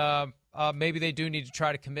 and maybe they do need to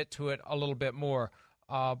try to commit to it a little bit more.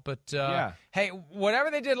 Hey,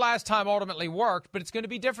 whatever they did last time ultimately worked, but it's going to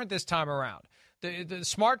be different this time around. The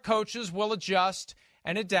smart coaches will adjust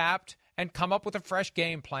and adapt and come up with a fresh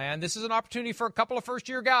game plan. This is an opportunity for a couple of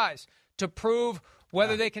first-year guys to prove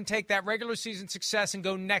whether they can take that regular season success and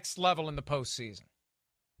go next level in the postseason.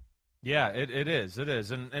 Yeah, it is. It is.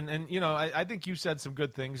 And I think you said some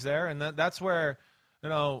good things there, and that's where,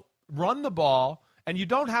 run the ball, and you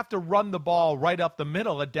don't have to run the ball right up the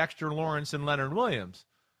middle at Dexter Lawrence and Leonard Williams.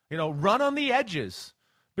 Run on the edges,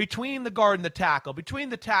 between the guard and the tackle, between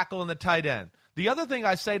the tackle and the tight end. The other thing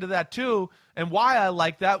I say to that, too, and why I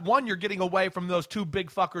like that, one, you're getting away from those two big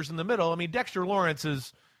fuckers in the middle. I mean, Dexter Lawrence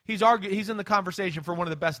he's in the conversation for one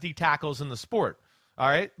of the best D tackles in the sport. All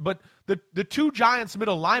right, but the two Giants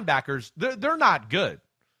middle linebackers, they're not good.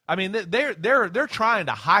 I mean, they're trying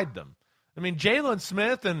to hide them. I mean, Jalen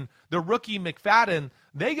Smith and the rookie McFadden,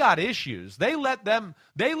 they got issues. They let them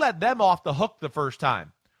off the hook the first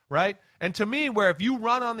time, right? And to me, where if you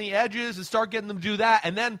run on the edges and start getting them to do that,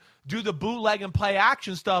 and then do the bootleg and play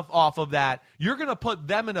action stuff off of that, you're going to put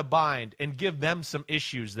them in a bind and give them some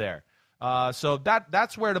issues there. So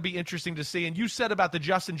that's where it'll be interesting to see. And you said about the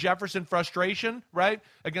Justin Jefferson frustration, right,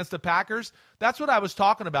 against the Packers. That's what I was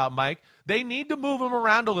talking about, Mike. They need to move him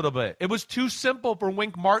around a little bit. It was too simple for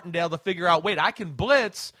Wink Martindale to figure out, wait, I can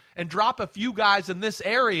blitz and drop a few guys in this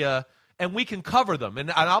area, and we can cover them,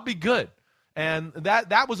 and I'll be good. And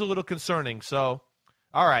that was a little concerning. So,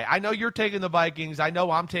 all right, I know you're taking the Vikings. I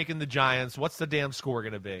know I'm taking the Giants. What's the damn score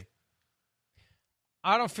going to be?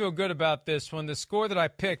 I don't feel good about this one. The score that I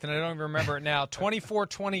picked, and I don't even remember it now,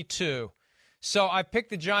 24-22. So I picked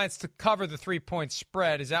the Giants to cover the 3-point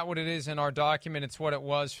spread. Is that what it is in our document? It's what it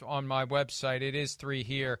was on my website. It is 3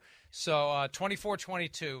 here. So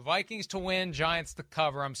 24-22. Vikings to win, Giants to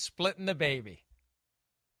cover. I'm splitting the baby.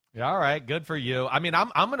 Yeah, all right, good for you. I mean, I'm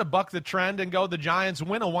going to buck the trend and go the Giants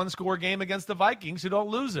win a one-score game against the Vikings who don't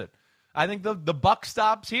lose it. I think the buck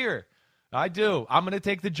stops here. I do. I'm going to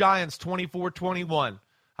take the Giants 24-21.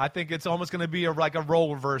 I think it's almost going to be like a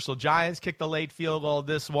role reversal. Giants kick the late field goal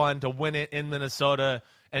this one to win it in Minnesota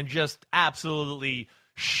and just absolutely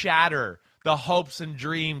shatter the hopes and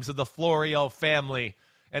dreams of the Florio family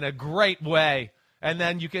in a great way. And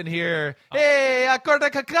then you can hear, hey,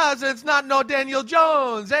 Corda Cousins, not no Daniel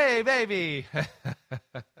Jones. Hey, baby.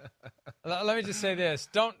 Let me just say this.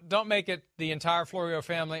 Don't make it the entire Florio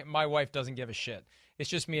family. My wife doesn't give a shit. It's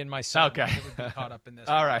just me and my son. Okay. That would be caught up in this.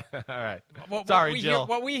 All right. Sorry, Jill.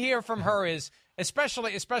 What we hear from her is,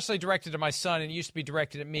 especially directed to my son, and it used to be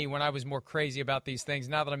directed at me when I was more crazy about these things.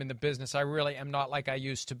 Now that I'm in the business, I really am not like I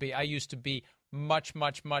used to be. I used to be much,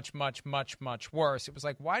 much, much, much, much, much worse. It was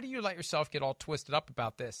like, why do you let yourself get all twisted up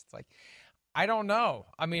about this? It's like, I don't know.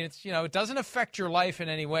 I mean, it's, it doesn't affect your life in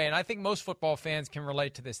any way, and I think most football fans can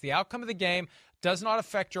relate to this. The outcome of the game does not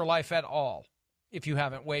affect your life at all if you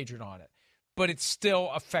haven't wagered on it. But it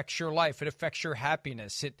still affects your life. It affects your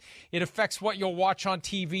happiness. It affects what you'll watch on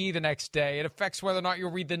TV the next day. It affects whether or not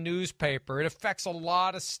you'll read the newspaper. It affects a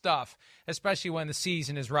lot of stuff, especially when the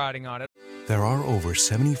season is riding on it. There are over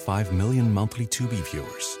 75 million monthly Tubi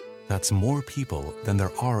viewers. That's more people than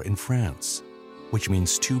there are in France, which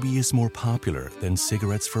means Tubi is more popular than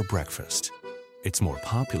cigarettes for breakfast. It's more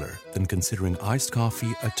popular than considering iced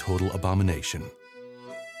coffee a total abomination.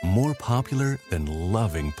 More popular than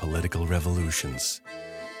loving political revolutions.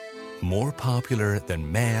 More popular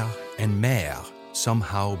than maire and mère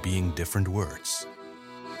somehow being different words.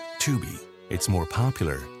 Tubi, it's more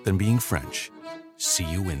popular than being French. See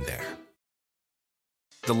you in there.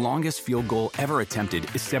 The longest field goal ever attempted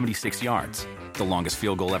is 76 yards. The longest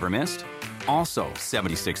field goal ever missed? Also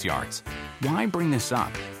 76 yards. Why bring this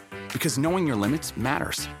up? Because knowing your limits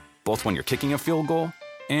matters, both when you're kicking a field goal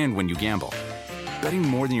and when you gamble. Betting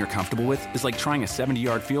more than you're comfortable with is like trying a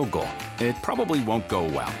 70-yard field goal. It probably won't go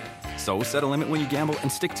well. So set a limit when you gamble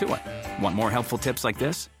and stick to it. Want more helpful tips like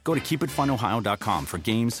this? Go to keepitfunohio.com for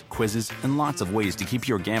games, quizzes, and lots of ways to keep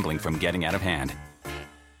your gambling from getting out of hand.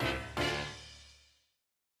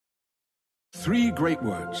 3 great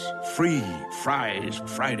words. Free Fries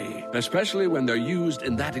Friday. Especially when they're used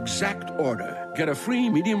in that exact order. Get a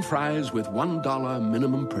free medium fries with $1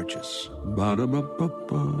 minimum purchase.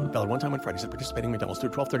 Ba-da-ba-ba-ba. Valid one time on Fridays at participating McDonald's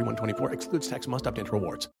through 12/31/24. Excludes tax. Must opt into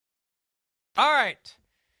rewards. All right.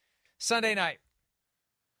 Sunday night.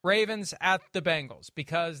 Ravens at the Bengals.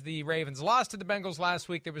 Because the Ravens lost to the Bengals last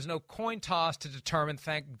week, there was no coin toss to determine,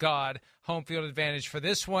 thank God, home field advantage for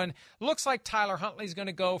this one. Looks like Tyler Huntley's going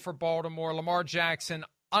to go for Baltimore. Lamar Jackson,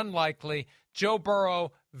 unlikely. Joe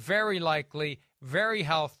Burrow, very likely, very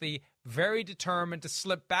healthy, very determined to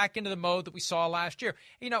slip back into the mode that we saw last year.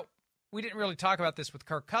 We didn't really talk about this with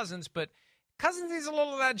Kirk Cousins, but Cousins needs a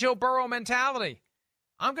little of that Joe Burrow mentality.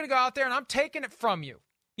 I'm going to go out there and I'm taking it from you.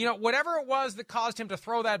 You know, whatever it was that caused him to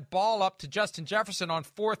throw that ball up to Justin Jefferson on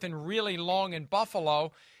 4th and really long in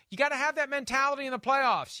Buffalo, you got to have that mentality in the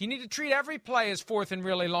playoffs. You need to treat every play as 4th and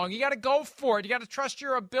really long. You got to go for it. You got to trust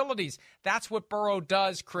your abilities. That's what Burrow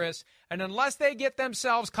does, Chris. And unless they get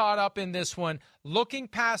themselves caught up in this one, looking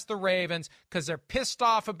past the Ravens because they're pissed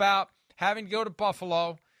off about having to go to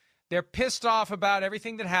Buffalo, they're pissed off about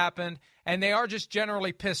everything that happened, and they are just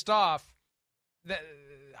generally pissed off,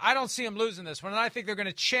 I don't see them losing this one, and I think they're going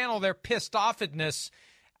to channel their pissed offedness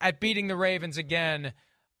at beating the Ravens again.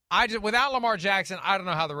 Without Lamar Jackson, I don't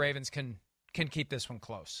know how the Ravens can keep this one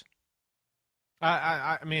close.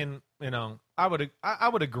 I mean, you know, I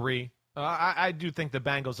would agree. I do think the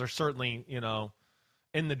Bengals are certainly, you know,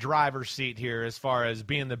 in the driver's seat here as far as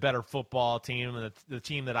being the better football team and the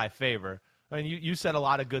team that I favor. I mean, you said a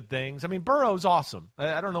lot of good things. I mean, Burrow's awesome.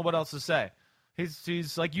 I don't know what else to say.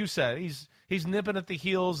 He's like you said, he's nipping at the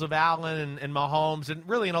heels of Allen and Mahomes, and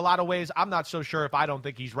really in a lot of ways, I'm not so sure if I don't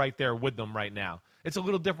think he's right there with them right now. It's a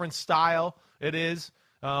little different style. It is.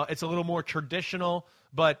 It's a little more traditional,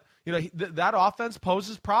 but you know that offense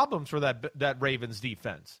poses problems for that Ravens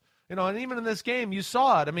defense. You know, and even in this game, you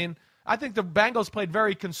saw it. I mean, I think the Bengals played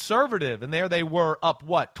very conservative, and there they were up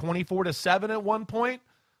 24-7 at one point.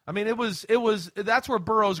 I mean, it was. That's where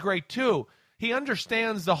Burrow's great too. He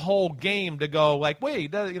understands the whole game to go like,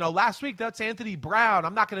 wait, you know, last week that's Anthony Brown.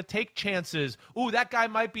 I'm not going to take chances. Ooh, that guy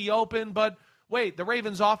might be open, but wait, the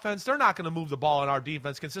Ravens offense, they're not going to move the ball in our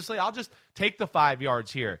defense consistently. I'll just take the 5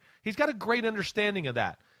 yards here. He's got a great understanding of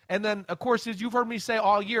that. And then, of course, as you've heard me say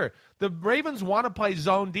all year, the Ravens want to play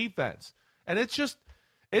zone defense. And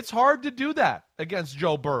it's hard to do that against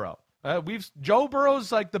Joe Burrow. Joe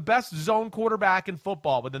Burrow's like the best zone quarterback in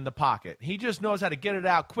football within the pocket. He just knows how to get it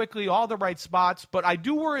out quickly, all the right spots. But I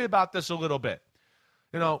do worry about this a little bit.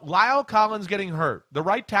 You know, Lyle Collins getting hurt. The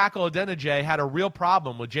right tackle, Adeniji, had a real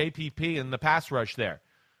problem with JPP in the pass rush there.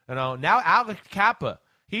 You know, now Alex Kappa,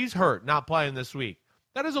 he's hurt, not playing this week.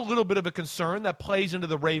 That is a little bit of a concern that plays into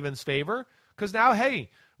the Ravens' favor because now, hey,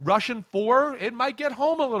 rushing 4, it might get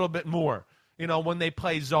home a little bit more, you know, when they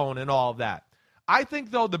play zone and all of that. I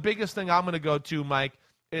think, though, the biggest thing I'm going to go to, Mike,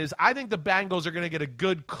 is I think the Bengals are going to get a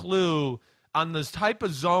good clue on this type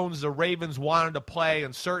of zones the Ravens wanted to play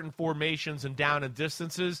in certain formations and down and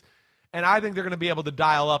distances, and I think they're going to be able to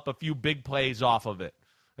dial up a few big plays off of it.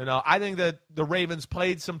 You know, I think that the Ravens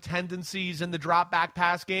played some tendencies in the drop-back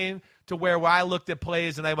pass game to where I looked at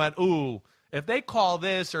plays and I went, ooh, if they call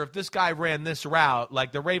this or if this guy ran this route,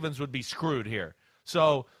 like the Ravens would be screwed here.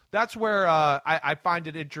 So that's where I find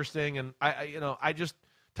it interesting, and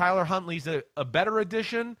Tyler Huntley's a better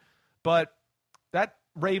addition, but that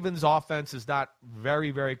Ravens offense is not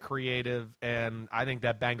very, very creative, and I think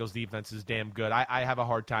that Bengals defense is damn good. I have a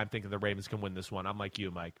hard time thinking the Ravens can win this one. I'm like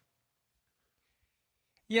you, Mike.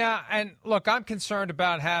 Yeah, and look, I'm concerned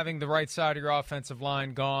about having the right side of your offensive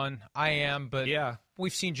line gone. I am, but yeah,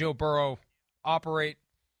 we've seen Joe Burrow operate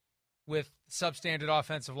with substandard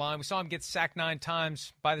offensive line. We saw him get sacked 9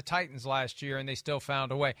 times by the Titans last year, and they still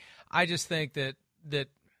found a way. I just think that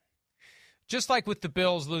just like with the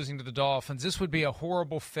Bills losing to the Dolphins, this would be a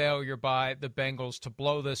horrible failure by the Bengals to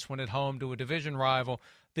blow this one at home to a division rival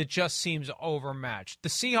that just seems overmatched. The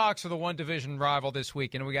Seahawks are the one division rival this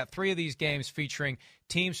week, and we got 3 of these games featuring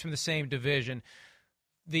teams from the same division.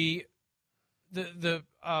 The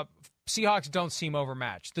Seahawks don't seem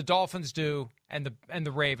overmatched. The Dolphins do, and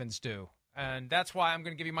the Ravens do. And that's why I'm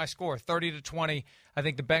going to give you my score, 30-20. I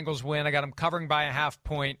think the Bengals win. I got them covering by a half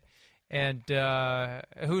point. And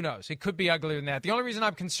who knows? It could be uglier than that. The only reason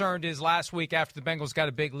I'm concerned is last week after the Bengals got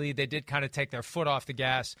a big lead, they did kind of take their foot off the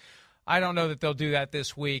gas. I don't know that they'll do that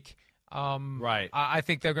this week. Right. I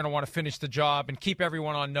think they're going to want to finish the job and keep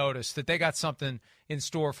everyone on notice that they got something in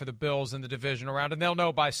store for the Bills in the division round, and they'll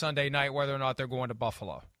know by Sunday night whether or not they're going to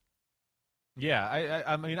Buffalo. Yeah,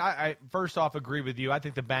 I mean, I first off agree with you. I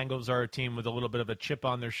think the Bengals are a team with a little bit of a chip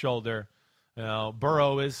on their shoulder. You know,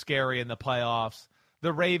 Burrow is scary in the playoffs.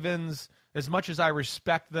 The Ravens, as much as I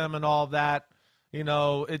respect them and all that, you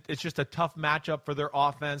know, it's just a tough matchup for their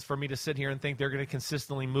offense for me to sit here and think they're going to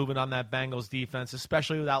consistently move it on that Bengals defense,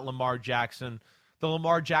 especially without Lamar Jackson. The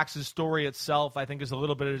Lamar Jackson story itself, I think, is a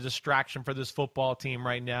little bit of a distraction for this football team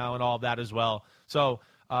right now and all that as well. So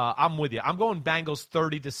I'm with you. I'm going Bengals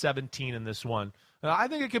 30-17 in this one. I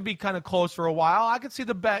think it could be kind of close for a while. I could see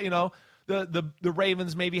the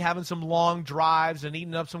Ravens maybe having some long drives and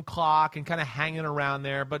eating up some clock and kind of hanging around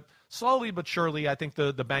there. But slowly but surely, I think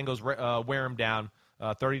the Bengals wear them down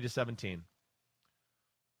 30-17.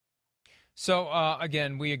 So,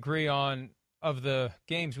 again, we agree on of the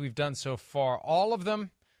games we've done so far. All of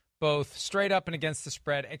them, both straight up and against the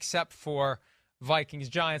spread, except for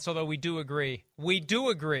Vikings-Giants, although we do agree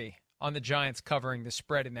on the Giants covering the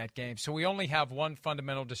spread in that game. So we only have one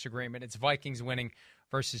fundamental disagreement. It's Vikings winning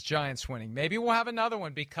versus Giants winning. Maybe we'll have another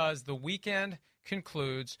one because the weekend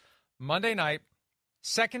concludes Monday night,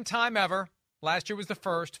 second time ever. Last year was the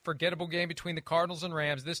first forgettable game between the Cardinals and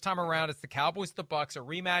Rams. This time around, it's the Cowboys, the Bucs, a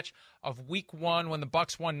rematch of Week 1 when the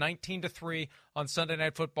Bucs won 19-3 on Sunday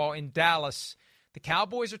Night Football in Dallas. The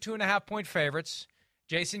Cowboys are 2.5-point favorites.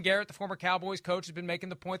 Jason Garrett, the former Cowboys coach, has been making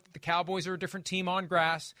the point that the Cowboys are a different team on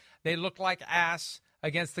grass. They look like ass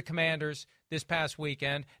against the Commanders this past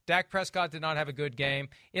weekend. Dak Prescott did not have a good game.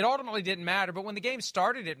 It ultimately didn't matter, but when the game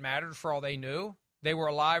started, it mattered for all they knew. They were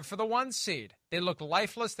alive for the 1 seed. They looked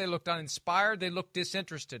lifeless. They looked uninspired. They looked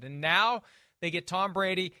disinterested. And now they get Tom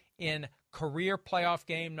Brady in career playoff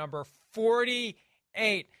game number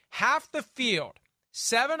 48. Half the field,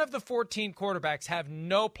 7 of the 14 quarterbacks have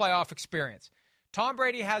no playoff experience. Tom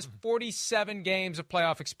Brady has 47 games of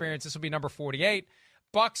playoff experience. This will be number 48.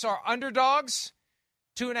 Bucs are underdogs,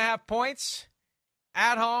 2.5 points.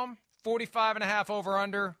 At home, 45.5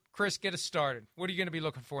 over-under. Chris, get us started. What are you going to be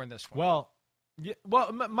looking for in this one?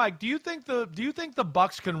 Well, Mike, do you think the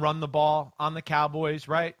Bucs can run the ball on the Cowboys,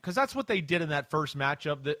 right? Because that's what they did in that first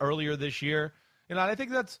matchup earlier this year. And I think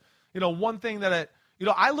that's, one thing that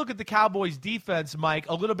I look at the Cowboys defense, Mike,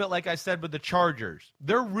 a little bit like I said with the Chargers.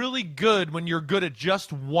 They're really good when you're good at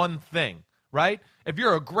just one thing, right? If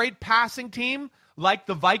you're a great passing team like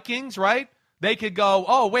the Vikings, right? They could go,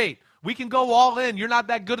 oh, wait, we can go all in. You're not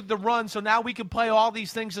that good at the run, so now we can play all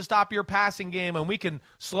these things to stop your passing game, and we can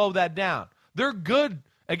slow that down. They're good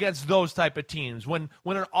against those type of teams when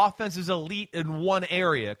an offense is elite in one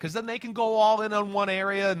area, because then they can go all in on one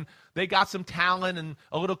area and they got some talent and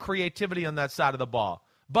a little creativity on that side of the ball.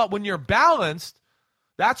 But when you're balanced,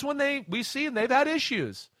 that's when we see and they've had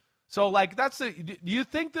issues. So do you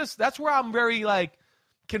think that's where I'm very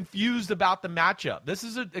confused about the matchup. This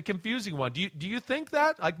is a confusing one. Do you think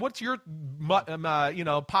that? What's your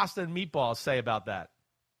pasta and meatballs say about that?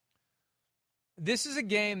 This is a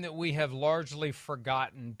game that we have largely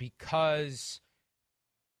forgotten because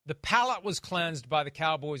the palate was cleansed by the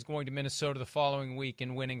Cowboys going to Minnesota the following week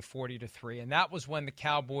and winning 40-3. And that was when the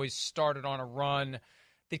Cowboys started on a run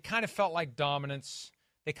that kind of felt like dominance.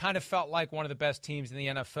 They kind of felt like one of the best teams in the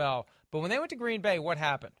NFL. But when they went to Green Bay, what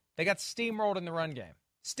happened? They got steamrolled in the run game.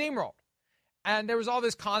 Steamrolled. And there was all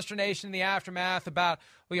this consternation in the aftermath about,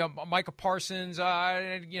 Micah Parsons,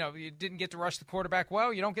 you didn't get to rush the quarterback.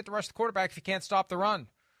 Well, you don't get to rush the quarterback if you can't stop the run.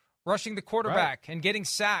 Rushing the quarterback and getting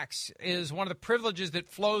sacks is one of the privileges that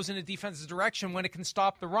flows in a defense's direction when it can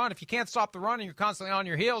stop the run. If you can't stop the run and you're constantly on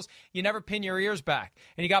your heels, you never pin your ears back.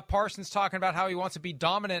 And you got Parsons talking about how he wants to be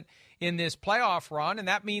dominant in this playoff run, and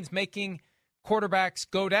that means making quarterbacks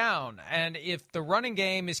go down. And if the running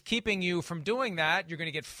game is keeping you from doing that, you're going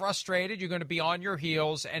to get frustrated, you're going to be on your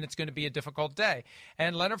heels, and it's going to be a difficult day.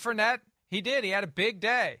 And Leonard Fournette, he had a big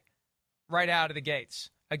day right out of the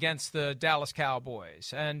gates against the Dallas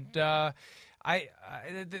Cowboys. And the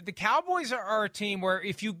Cowboys are a team where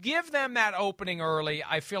if you give them that opening early,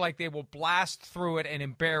 I feel like they will blast through it and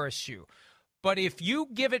embarrass you. But if you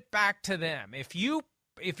give it back to them, if you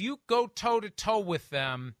go toe-to-toe with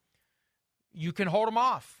them, you can hold them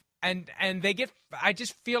off. And I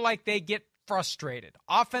just feel like they get frustrated,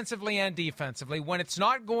 offensively and defensively. When it's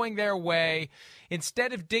not going their way,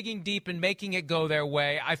 instead of digging deep and making it go their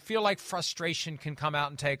way, I feel like frustration can come out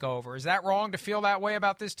and take over. Is that wrong to feel that way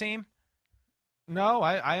about this team? No,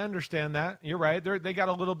 I understand that. You're right. They got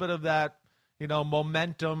a little bit of that,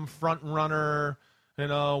 momentum, front runner.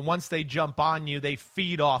 Once they jump on you, they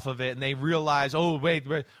feed off of it, and they realize, oh, wait,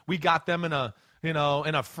 we got them in a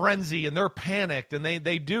frenzy, and they're panicked, and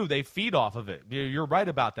they feed off of it. You're right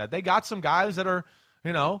about that. They got some guys that are,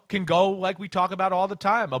 can go, like we talk about all the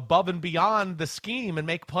time, above and beyond the scheme and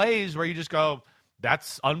make plays where you just go,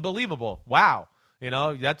 that's unbelievable. Wow.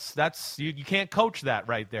 That's you can't coach that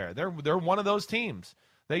right there. They're one of those teams.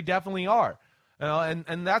 They definitely are.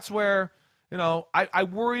 And that's where, I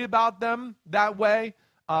worry about them that way.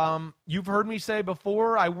 You've heard me say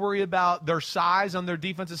before, I worry about their size on their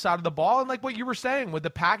defensive side of the ball. And like what you were saying with the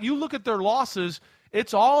Pack, you look at their losses,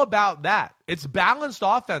 it's all about that. It's balanced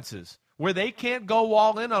offenses where they can't go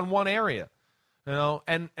all in on one area.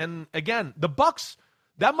 And again, the Bucs,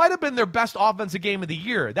 that might have been their best offensive game of the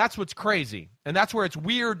year. That's what's crazy. And that's where it's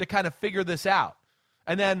weird to kind of figure this out.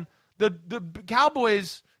 And then the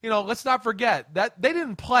Cowboys, let's not forget that they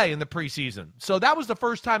didn't play in the preseason. So that was the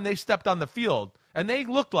first time they stepped on the field. And they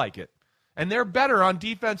looked like it. And they're better on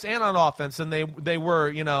defense and on offense than they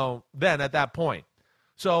were, then at that point.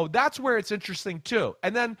 So that's where it's interesting too.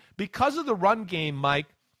 And then because of the run game, Mike,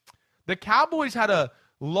 the Cowboys had to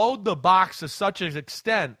load the box to such an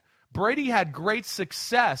extent. Brady had great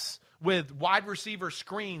success with wide receiver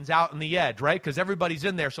screens out in the edge, right? Because everybody's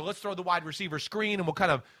in there. So let's throw the wide receiver screen and we'll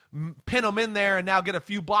kind of pin them in there and now get a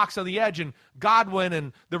few blocks on the edge, and Godwin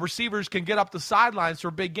and the receivers can get up the sidelines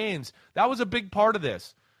for big gains. That was a big part of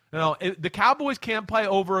this. The Cowboys can't play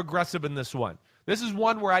over-aggressive in this one. This is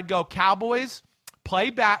one where I'd go, Cowboys, play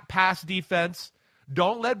back pass defense.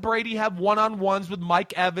 Don't let Brady have one-on-ones with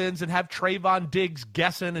Mike Evans and have Trayvon Diggs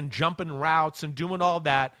guessing and jumping routes and doing all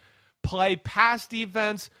that. Play pass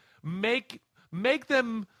defense. Make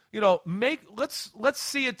them, let's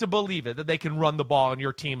see it to believe it, that they can run the ball on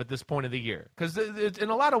your team at this point of the year. Because in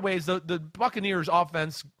a lot of ways, the Buccaneers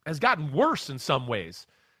offense has gotten worse in some ways.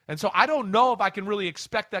 And so I don't know if I can really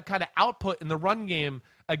expect that kind of output in the run game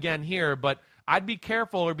again here, but I'd be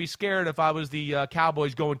careful or be scared if I was the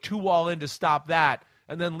Cowboys going too all in to stop that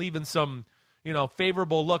and then leaving some,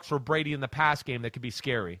 favorable looks for Brady in the pass game that could be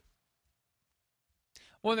scary.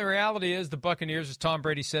 Well, the reality is the Buccaneers, as Tom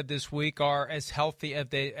Brady said this week, are as healthy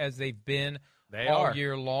as they've been all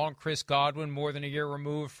year long. Chris Godwin, more than a year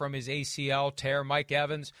removed from his ACL tear. Mike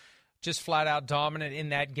Evans, just flat-out dominant in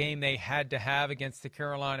that game they had to have against the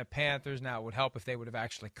Carolina Panthers. Now, it would help if they would have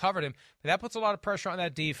actually covered him, but that puts a lot of pressure on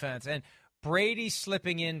that defense. And Brady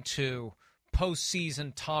slipping into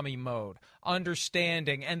postseason Tommy mode,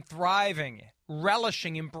 understanding and thriving,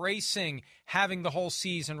 relishing, embracing, having the whole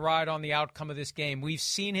season ride on the outcome of this game. We've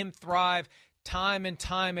seen him thrive time and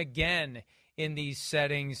time again in these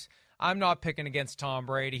settings. I'm not picking against Tom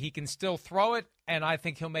Brady. He can still throw it, and I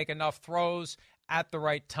think he'll make enough throws at the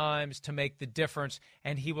right times to make the difference,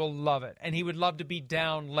 and he will love it. And he would love to be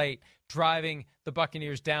down late, driving the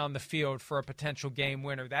Buccaneers down the field for a potential game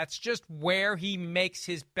winner. That's just where he makes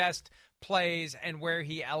his best plays and where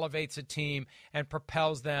he elevates a team and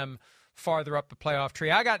propels them farther up the playoff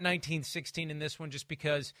tree. I got 19-16 in this one just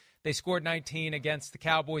because they scored 19 against the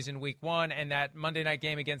Cowboys in week one, and that Monday night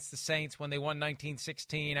game against the Saints when they won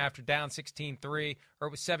 19-16 after down 16-3, or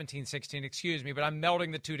it was 17-16, excuse me, but I'm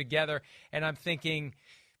melding the two together, and I'm thinking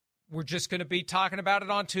we're just going to be talking about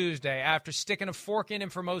it on Tuesday. After sticking a fork in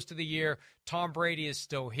him for most of the year, Tom Brady is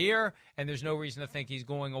still here, and there's no reason to think he's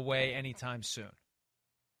going away anytime soon.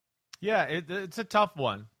 Yeah, it's a tough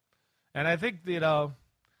one. And I think,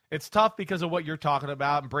 it's tough because of what you're talking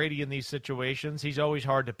about. And Brady in these situations, he's always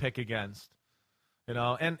hard to pick against.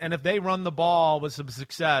 And if they run the ball with some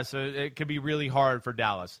success, it could be really hard for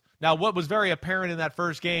Dallas. Now, what was very apparent in that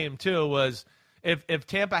first game, too, was if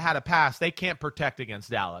Tampa had a pass, they can't protect against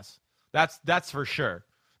Dallas. That's for sure.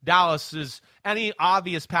 Dallas is any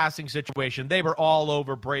obvious passing situation, they were all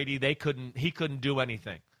over Brady. He couldn't do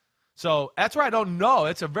anything. So that's where I don't know.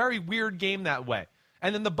 It's a very weird game that way.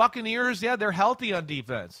 And then the Buccaneers, yeah, they're healthy on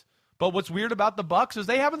defense. But what's weird about the Bucs is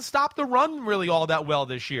they haven't stopped the run really all that well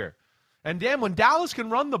this year. And damn, when Dallas can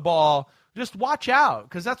run the ball, just watch out,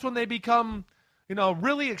 because that's when they become,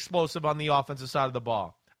 really explosive on the offensive side of the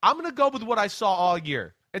ball. I'm going to go with what I saw all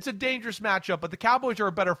year. It's a dangerous matchup, but the Cowboys are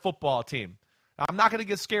a better football team. I'm not going to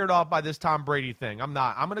get scared off by this Tom Brady thing. I'm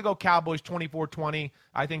not. I'm going to go Cowboys 24-20.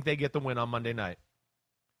 I think they get the win on Monday night.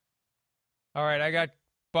 All right, I got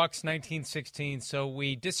Bucs 19-16, so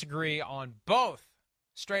we disagree on both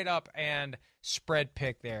straight up and spread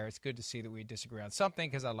pick there. It's good to see that we disagree on something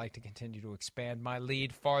because I like to continue to expand my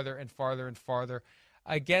lead farther and farther and farther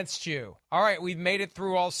against you. All right, we've made it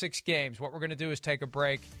through all 6 games. What we're going to do is take a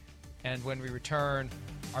break, and when we return,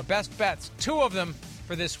 our best bets, 2 of them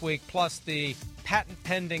for this week, plus the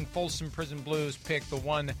patent-pending Folsom Prison Blues pick, the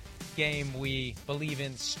one game we believe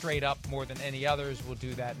in straight up more than any others. We'll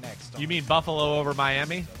do that next. You mean Buffalo over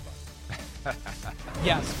Miami?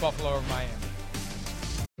 Yes, Buffalo over Miami.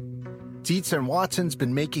 Dietz & Watson's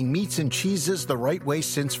been making meats and cheeses the right way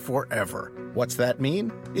since forever. What's that mean?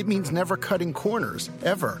 It means never cutting corners,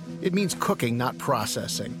 ever. It means cooking, not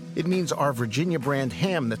processing. It means our Virginia brand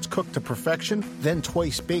ham that's cooked to perfection, then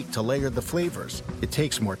twice baked to layer the flavors. It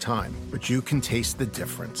takes more time, but you can taste the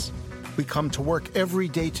difference. We come to work every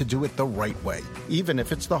day to do it the right way, even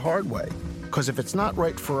if it's the hard way. Because if it's not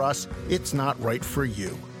right for us, it's not right for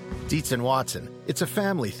you. Dietz & Watson, it's a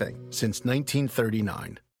family thing since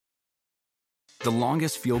 1939. The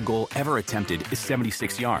longest field goal ever attempted is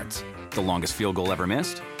 76 yards. The longest field goal ever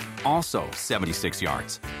missed? Also 76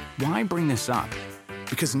 yards. Why bring this up?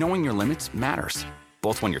 Because knowing your limits matters,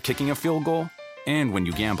 both when you're kicking a field goal and when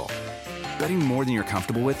you gamble. Betting more than you're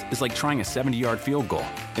comfortable with is like trying a 70-yard field goal.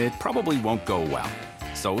 It probably won't go well.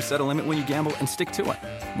 So set a limit when you gamble and stick to it.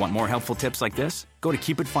 Want more helpful tips like this? Go to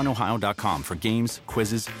keepitfunohio.com for games,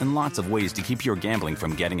 quizzes, and lots of ways to keep your gambling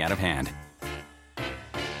from getting out of hand.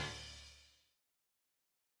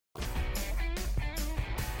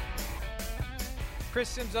 Chris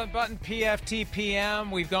Sims Unbuttoned,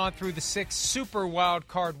 PFTPM. We've gone through the 6 Super Wild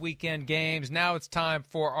Card Weekend games. Now it's time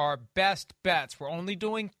for our best bets. We're only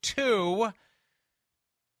doing 2.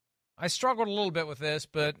 I struggled a little bit with this,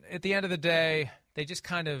 but at the end of the day, they just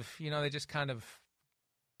kind of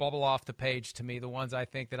bubble off the page to me, the ones I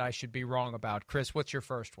think that I should be wrong about. Chris, what's your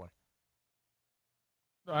first one?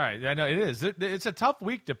 All right, I know it is. It's a tough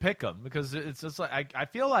week to pick them because it's just like I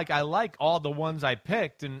feel like I like all the ones I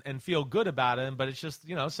picked and feel good about them, but it's just,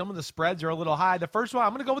 some of the spreads are a little high. The first one,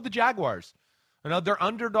 I'm going to go with the Jaguars. They're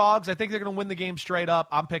underdogs. I think they're going to win the game straight up.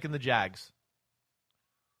 I'm picking the Jags.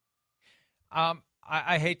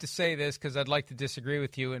 I hate to say this because I'd like to disagree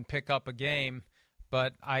with you and pick up a game,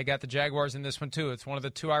 but I got the Jaguars in this one too. It's one of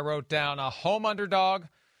the 2 I wrote down. A home underdog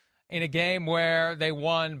in a game where they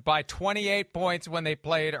won by 28 points when they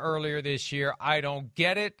played earlier this year. I don't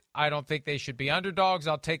get it. I don't think they should be underdogs.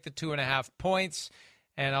 I'll take the 2.5 points,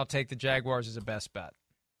 and I'll take the Jaguars as a best bet.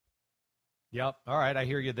 Yep. All right, I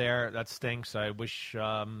hear you there. That stinks. I wish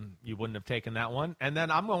you wouldn't have taken that one. And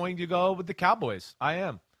then I'm going to go with the Cowboys. I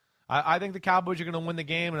am. I think the Cowboys are going to win the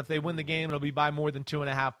game, and if they win the game, it'll be by more than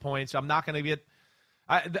 2.5 points. I'm not going to get –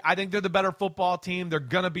 I think they're the better football team. They're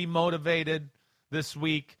going to be motivated this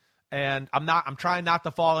week. And I'm trying not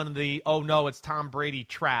to fall into the, oh, no, it's Tom Brady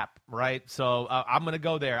trap, right? So I'm going to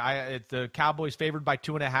go there. It's the Cowboys favored by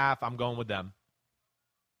 2.5. I'm going with them.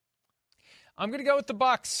 I'm going to go with the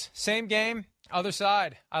Bucs. Same game, other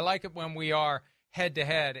side. I like it when we are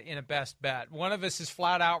head-to-head in a best bet. One of us is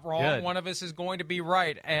flat out wrong. Good. One of us is going to be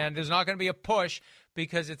right. And there's not going to be a push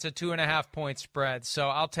because it's a 2.5-point spread. So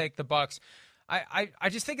I'll take the Bucs. I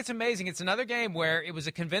just think it's amazing. It's another game where it was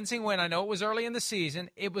a convincing win. I know it was early in the season.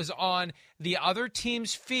 It was on the other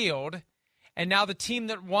team's field, and now the team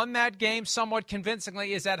that won that game somewhat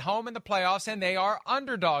convincingly is at home in the playoffs, and they are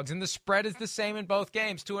underdogs, and the spread is the same in both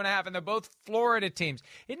games, 2.5, and they're both Florida teams.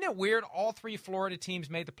 Isn't it weird? All 3 Florida teams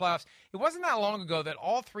made the playoffs. It wasn't that long ago that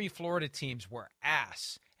all 3 Florida teams were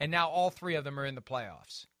ass, and now all 3 of them are in the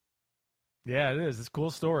playoffs. Yeah, it is. It's a cool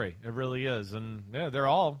story. It really is. And, yeah, they're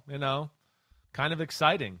all, kind of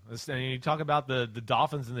exciting. And you talk about the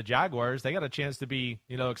Dolphins and the Jaguars, they got a chance to be,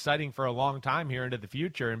 exciting for a long time here into the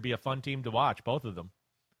future and be a fun team to watch, both of them.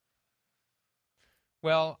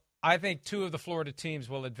 Well, I think 2 of the Florida teams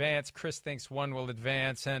will advance. Chris thinks 1 will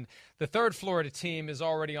advance. And the 3rd Florida team is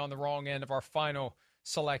already on the wrong end of our final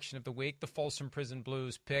selection of the week, the Folsom Prison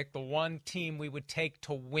Blues pick, the one team we would take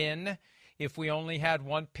to win if we only had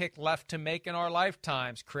 1 pick left to make in our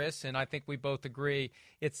lifetimes, Chris, and I think we both agree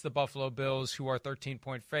it's the Buffalo Bills who are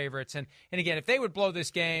 13-point favorites. And again, if they would blow this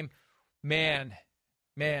game, things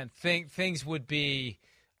would be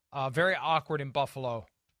very awkward in Buffalo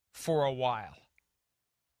for a while.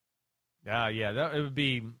 Yeah, it would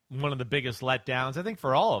be one of the biggest letdowns, I think,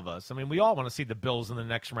 for all of us. I mean, we all want to see the Bills in the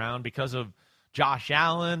next round because of Josh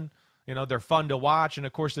Allen. They're fun to watch, and,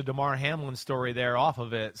 of course, the DeMar Hamlin story there off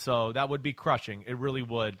of it. So that would be crushing. It really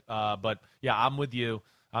would. But, yeah, I'm with you.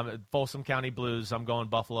 I'm at Folsom County Blues. I'm going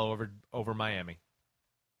Buffalo over Miami.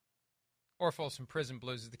 Or Folsom Prison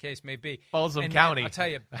Blues, as the case may be. Folsom County. I'll tell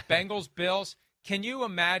you, Bengals-Bills, can you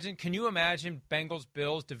imagine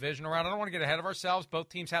Bengals-Bills divisional round? I don't want to get ahead of ourselves. Both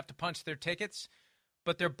teams have to punch their tickets,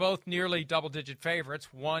 but they're both nearly double-digit favorites.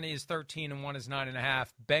 One is 13 and one is 9.5.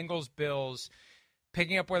 Bengals-Bills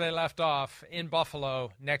picking up where they left off in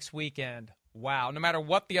Buffalo next weekend. Wow. No matter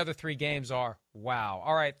what the other 3 games are, wow.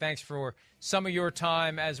 All right, thanks for some of your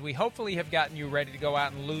time as we hopefully have gotten you ready to go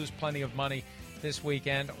out and lose plenty of money this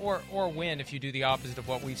weekend or win if you do the opposite of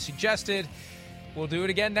what we've suggested. We'll do it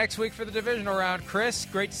again next week for the divisional round. Chris,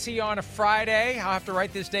 great to see you on a Friday. I'll have to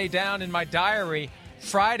write this day down in my diary.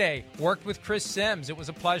 Friday, worked with Chris Sims. It was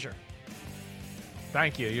a pleasure.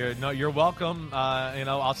 Thank you. You're welcome.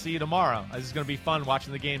 I'll see you tomorrow. This is going to be fun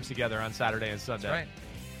watching the games together on Saturday and Sunday. That's right.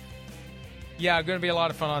 Yeah, going to be a lot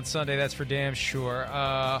of fun on Sunday. That's for damn sure.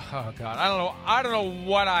 Oh God, I don't know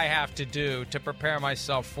what I have to do to prepare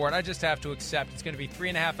myself for it. I just have to accept it's going to be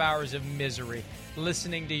 3.5 hours of misery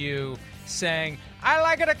listening to you saying I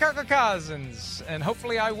like it at Kirk Cousins, and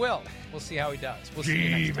hopefully I will. We'll see how he does. We'll see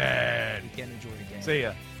you next time. You can enjoy the game. See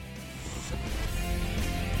ya.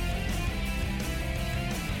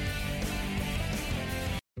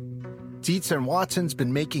 Dietz & Watson's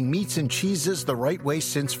been making meats and cheeses the right way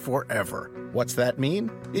since forever. What's that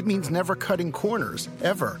mean? It means never cutting corners,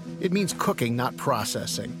 ever. It means cooking, not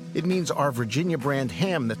processing. It means our Virginia brand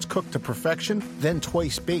ham that's cooked to perfection, then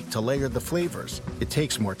twice baked to layer the flavors. It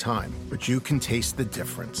takes more time, but you can taste the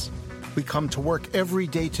difference. We come to work every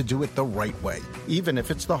day to do it the right way, even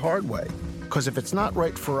if it's the hard way. Because if it's not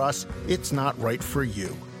right for us, it's not right for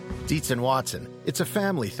you. Dietz & Watson, it's a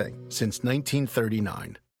family thing since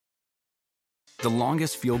 1939. The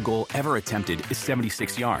longest field goal ever attempted is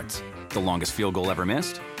 76 yards. The longest field goal ever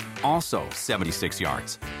missed? Also 76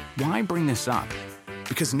 yards. Why bring this up?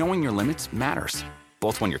 Because knowing your limits matters,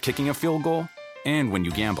 both when you're kicking a field goal and when you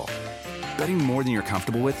gamble. Betting more than you're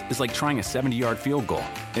comfortable with is like trying a 70-yard field goal.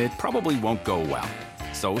 It probably won't go well.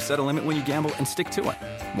 So set a limit when you gamble and stick to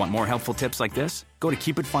it. Want more helpful tips like this? Go to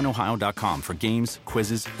keepitfunohio.com for games,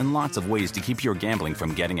 quizzes, and lots of ways to keep your gambling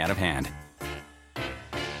from getting out of hand.